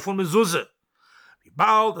Schmire von Mezuzah. Wie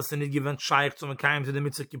bald, dass nicht gewinnt Scheich zum Keim zu der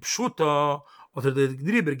Mitzvah Kipschuta, oder der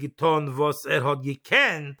drüber getan, was hat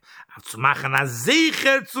gekannt, auf zu machen, als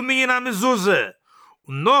sicher zu mir in Mezuzah.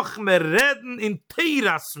 Und noch mehr reden in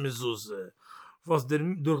Teiras Mezuzah, was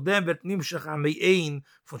durch den wird Nimshach am ein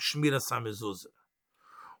von Schmiras Mezuzah.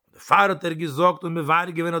 Und der Pfarrer hat gesagt, und mir war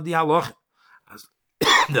gewinnt die Halacha,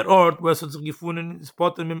 der Ort, wo es hat sich gefunden ist,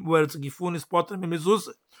 Potter mit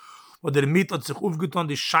Mezuzah. Wo der Miet hat sich aufgetan,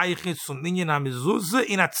 die Scheiches und Ninjen am Mezuzah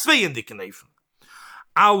in a zweiende Kneifen.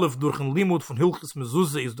 Alef durch ein Limut von Hilches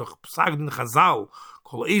Mezuzah ist doch gesagt in Chazal,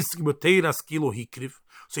 kol eisig beteras kilo hikrif.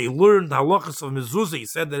 So he learned the halachas of Mezuzah. He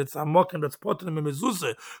said that it's a mokken that's Potter mit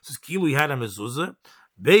Mezuzah. So kilo he had a Mezuzah.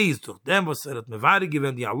 Beis durch dem, was hat mevari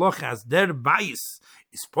gewinnt, die halacha as der Beis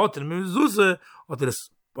ist Potter mit Mezuzah, hat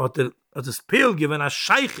es Peel gewinnt als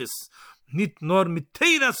Scheiches, nicht nur mit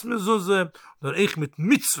Teiras Mezuzah, nur ich mit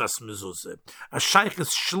Mitzvahs Mezuzah. Als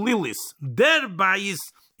Scheiches Schlilis, der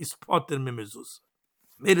Beis ist Potter mit Mezuzah.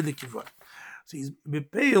 Mere de Kivor. So he's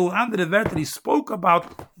Peel, andere Wörter, he spoke about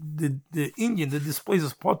the Indian that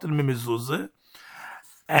displaces Potter mit Mezuzah,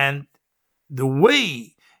 and the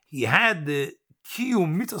way he had the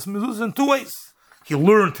Kiyum Mitzvahs Mezuzah in two ways. He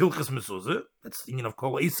learned Hilchas Mezuzah, that's the Indian of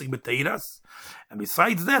Kol Eisig B'Teiras, and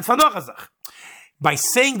besides that, Fanochazach. By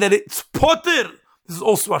saying that it's Potter, this is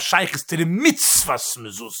also a Sheiches to the Mitzvahs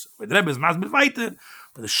Mezuzah. Where the Rebbe is Masbet weiter,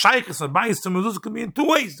 But the shaykhis abayis to mezuzah can be in two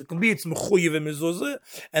ways. It can be it's mechuyev mezuzah,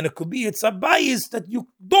 and it could be it's abayis that you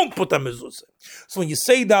don't put a mezuzah. So when you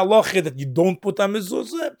say the halacha that you don't put a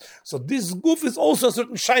mezuzah, so this goof is also a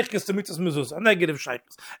certain shaykhis to mitzvahs mezuzah, a negative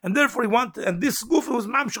shaykhis, and therefore he wanted, and this goof was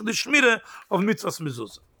mamshach the shmira of mitzvahs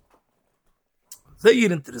mezuzah. Very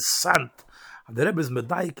interessant. The Rebbe is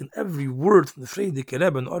medayik in every word from the Frierdiker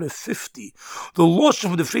Rebbe in Order 50. The lotion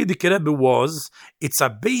from the Frierdiker Rebbe was, it's a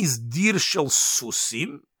beis dir shel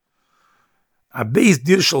susim. A beis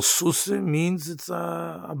dir shel susim means it's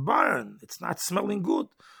a barn. It's not smelling good.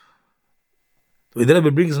 The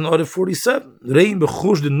Rebbe brings in Order 47. Rein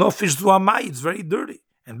bechush the nofish zu amai. It's very dirty.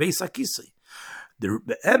 And beis akisei.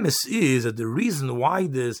 The emes is that the reason why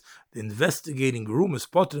the investigating room is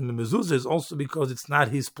potter in mezuzah is also because it's not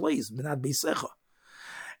his place, not beisecha.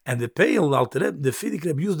 And the Peil, the Frierdiker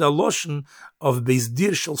Rebbe used the lotion of beis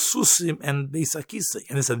dir shel susim and beis akisei,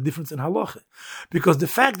 and it's a difference in halacha, because the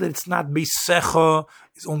fact that it's not beisecha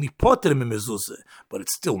is only potter in mezuzah, but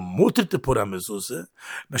it's still mutter to put on mezuzah.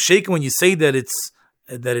 But when you say that it's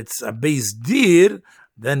a beis dir,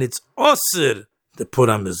 then it's osir to put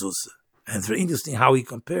on mezuzah. And it's very interesting how he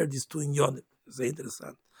compared these two in Yonim. It's very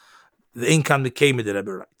interesting. The income became the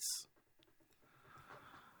Rebbe writes.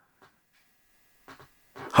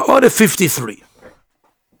 Order 53.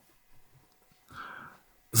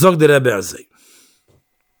 Zog the Rebbe Azay.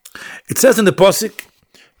 It says in the Posik,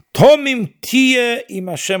 Tomim tiye im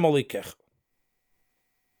Hashem olikech.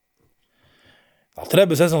 The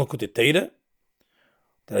Rebbe says on Likutei Torah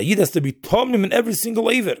that a Yid has to be Tomim in every single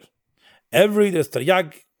Eiver. There's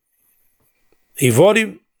Taryag,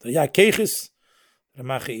 Evorim, Taryag Keiches,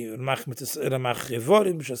 Ramach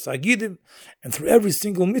Evorim, Shasagidim, and through every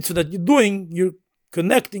single mitzvah that you're doing, you're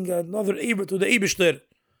connecting another Eiver to the Eibishter.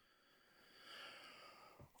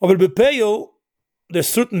 Over Bepeyo, there's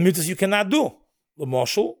certain mitzvahs you cannot do. The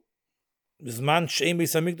Moshel, Bizman Shein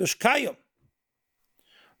Beis HaMikdash Kayom.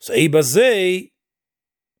 So Eibazei,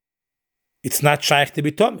 it's not shaykh to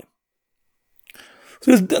be Tomim.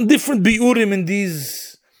 So there's different biurim in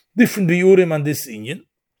these, different biurim on this inyan,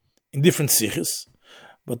 in different sikhs.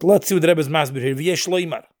 But let's see what the Rebbe's masbir here. V'yesh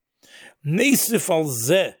loimar. Neisif al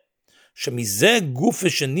zeh, shemizeh gufe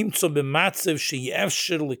shenimtzo b'matzev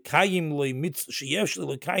sheyevsher l'kayim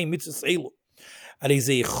mitzvahs elu.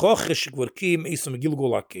 Arei choche shekvarkim eisom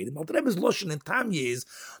Gilgul Akedim. But the Rebbe's loshen in Tanya is,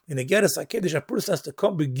 in a Geras Akedish, a person has to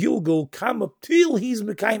come Gilgul, come up till he's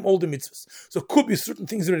mekayim all the mitzvahs. So it could be certain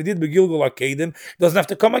things that he did Gilgul Akedim, doesn't have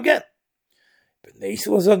to come again. But Neisif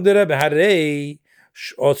al zeh the Rebbe, harei,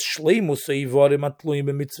 Os shleimus eivarim atluim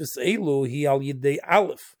b'mitzvahs elu, hi al yidei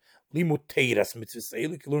aleph. Limut teiras mitzvahs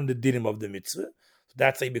elu, you can learn the dinim of the mitzvah. So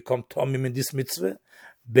that's how you become tomim in this mitzvah.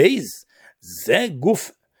 Beis, zeh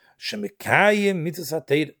guf, shemekayim mitzvahs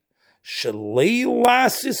ha-teir, shelei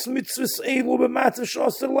lasis mitzvahs elu b'matzav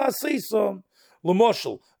sh'oser laseisom.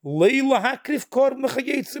 L'moshel, lei lahakrif korb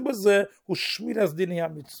mechayetzi b'zeh, hu shmiras dini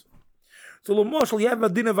ha-mitzvah. So l'moshel, you have a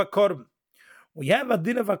din of a korb. When you have a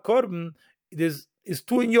din of a korb, is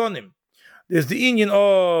two inyonim. There's the inyan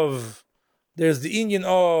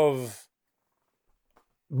of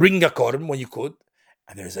bringing a korban when you could,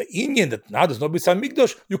 and there's an inyan that now there's no Beis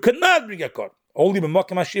HaMikdash, you cannot bring a korban. Only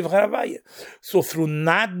b'makom hashiv charavaya. So through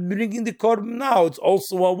not bringing the korban now, it's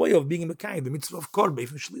also a way of being a mekayim, the mitzvah of korban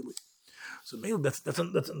from shlili. So maybe that's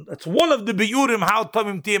one of the biurim how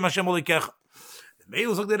tamim tiyem Hashem olikecha.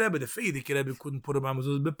 The Rebbe, the Frierdiker Rebbe couldn't put a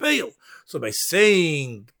mezuzah bepeil. So by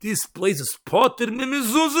saying this place is potter mi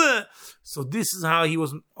mezuzah, so this is how he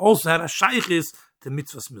was also had a shaykhis to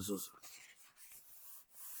mitzvahs mezuzah.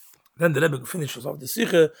 Then the Rebbe finishes off the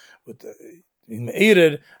sikha with in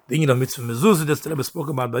Me'erer, the inyan of mitzvah mezuzah. That's the Rebbe spoke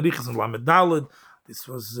about Barichas and Lamed Daled. This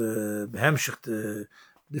was behemshich the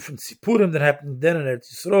different sipurim that happened then in Eretz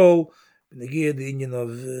Yisrael. B'negiyah the inyan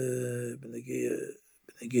of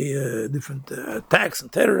different attacks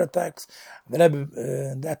and terror attacks. The Rebbe,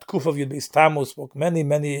 that Kuf of Yud Beis Tammuz spoke many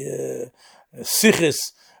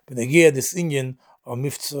sikhs b'negiyah this inyan of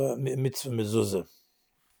mitzvah mezuzah.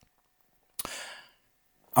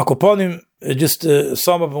 Akoponim, just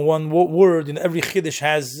sum up in one word, in every chiddush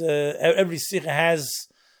has, every sikha has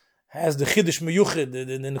the chiddush meyuched, the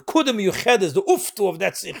nekuda meyuched is the uftu of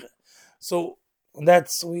that sikha. So, and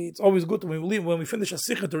it's always good when we finish a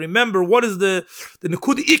sikha to remember what is the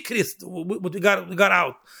nekud ikris, what we got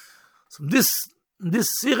out. So this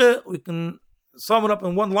sikha we can sum it up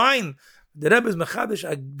in one line. The Rebbe is mechadish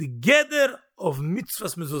the geder of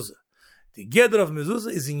mitzvahs mezuzah. The geder of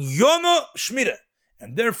mezuzah is in yono shmira,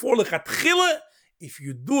 and therefore lechatchila, if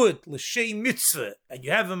you do it l'shei mitzvah and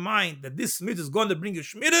you have in mind that this mitzvah is going to bring you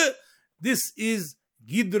shmira, this is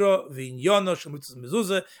Gidra v'inyono shel mitzvahs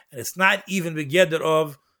mezuzah, and it's not even begeder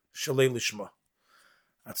of shalei lishma.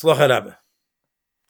 Atzlocha Rabbe.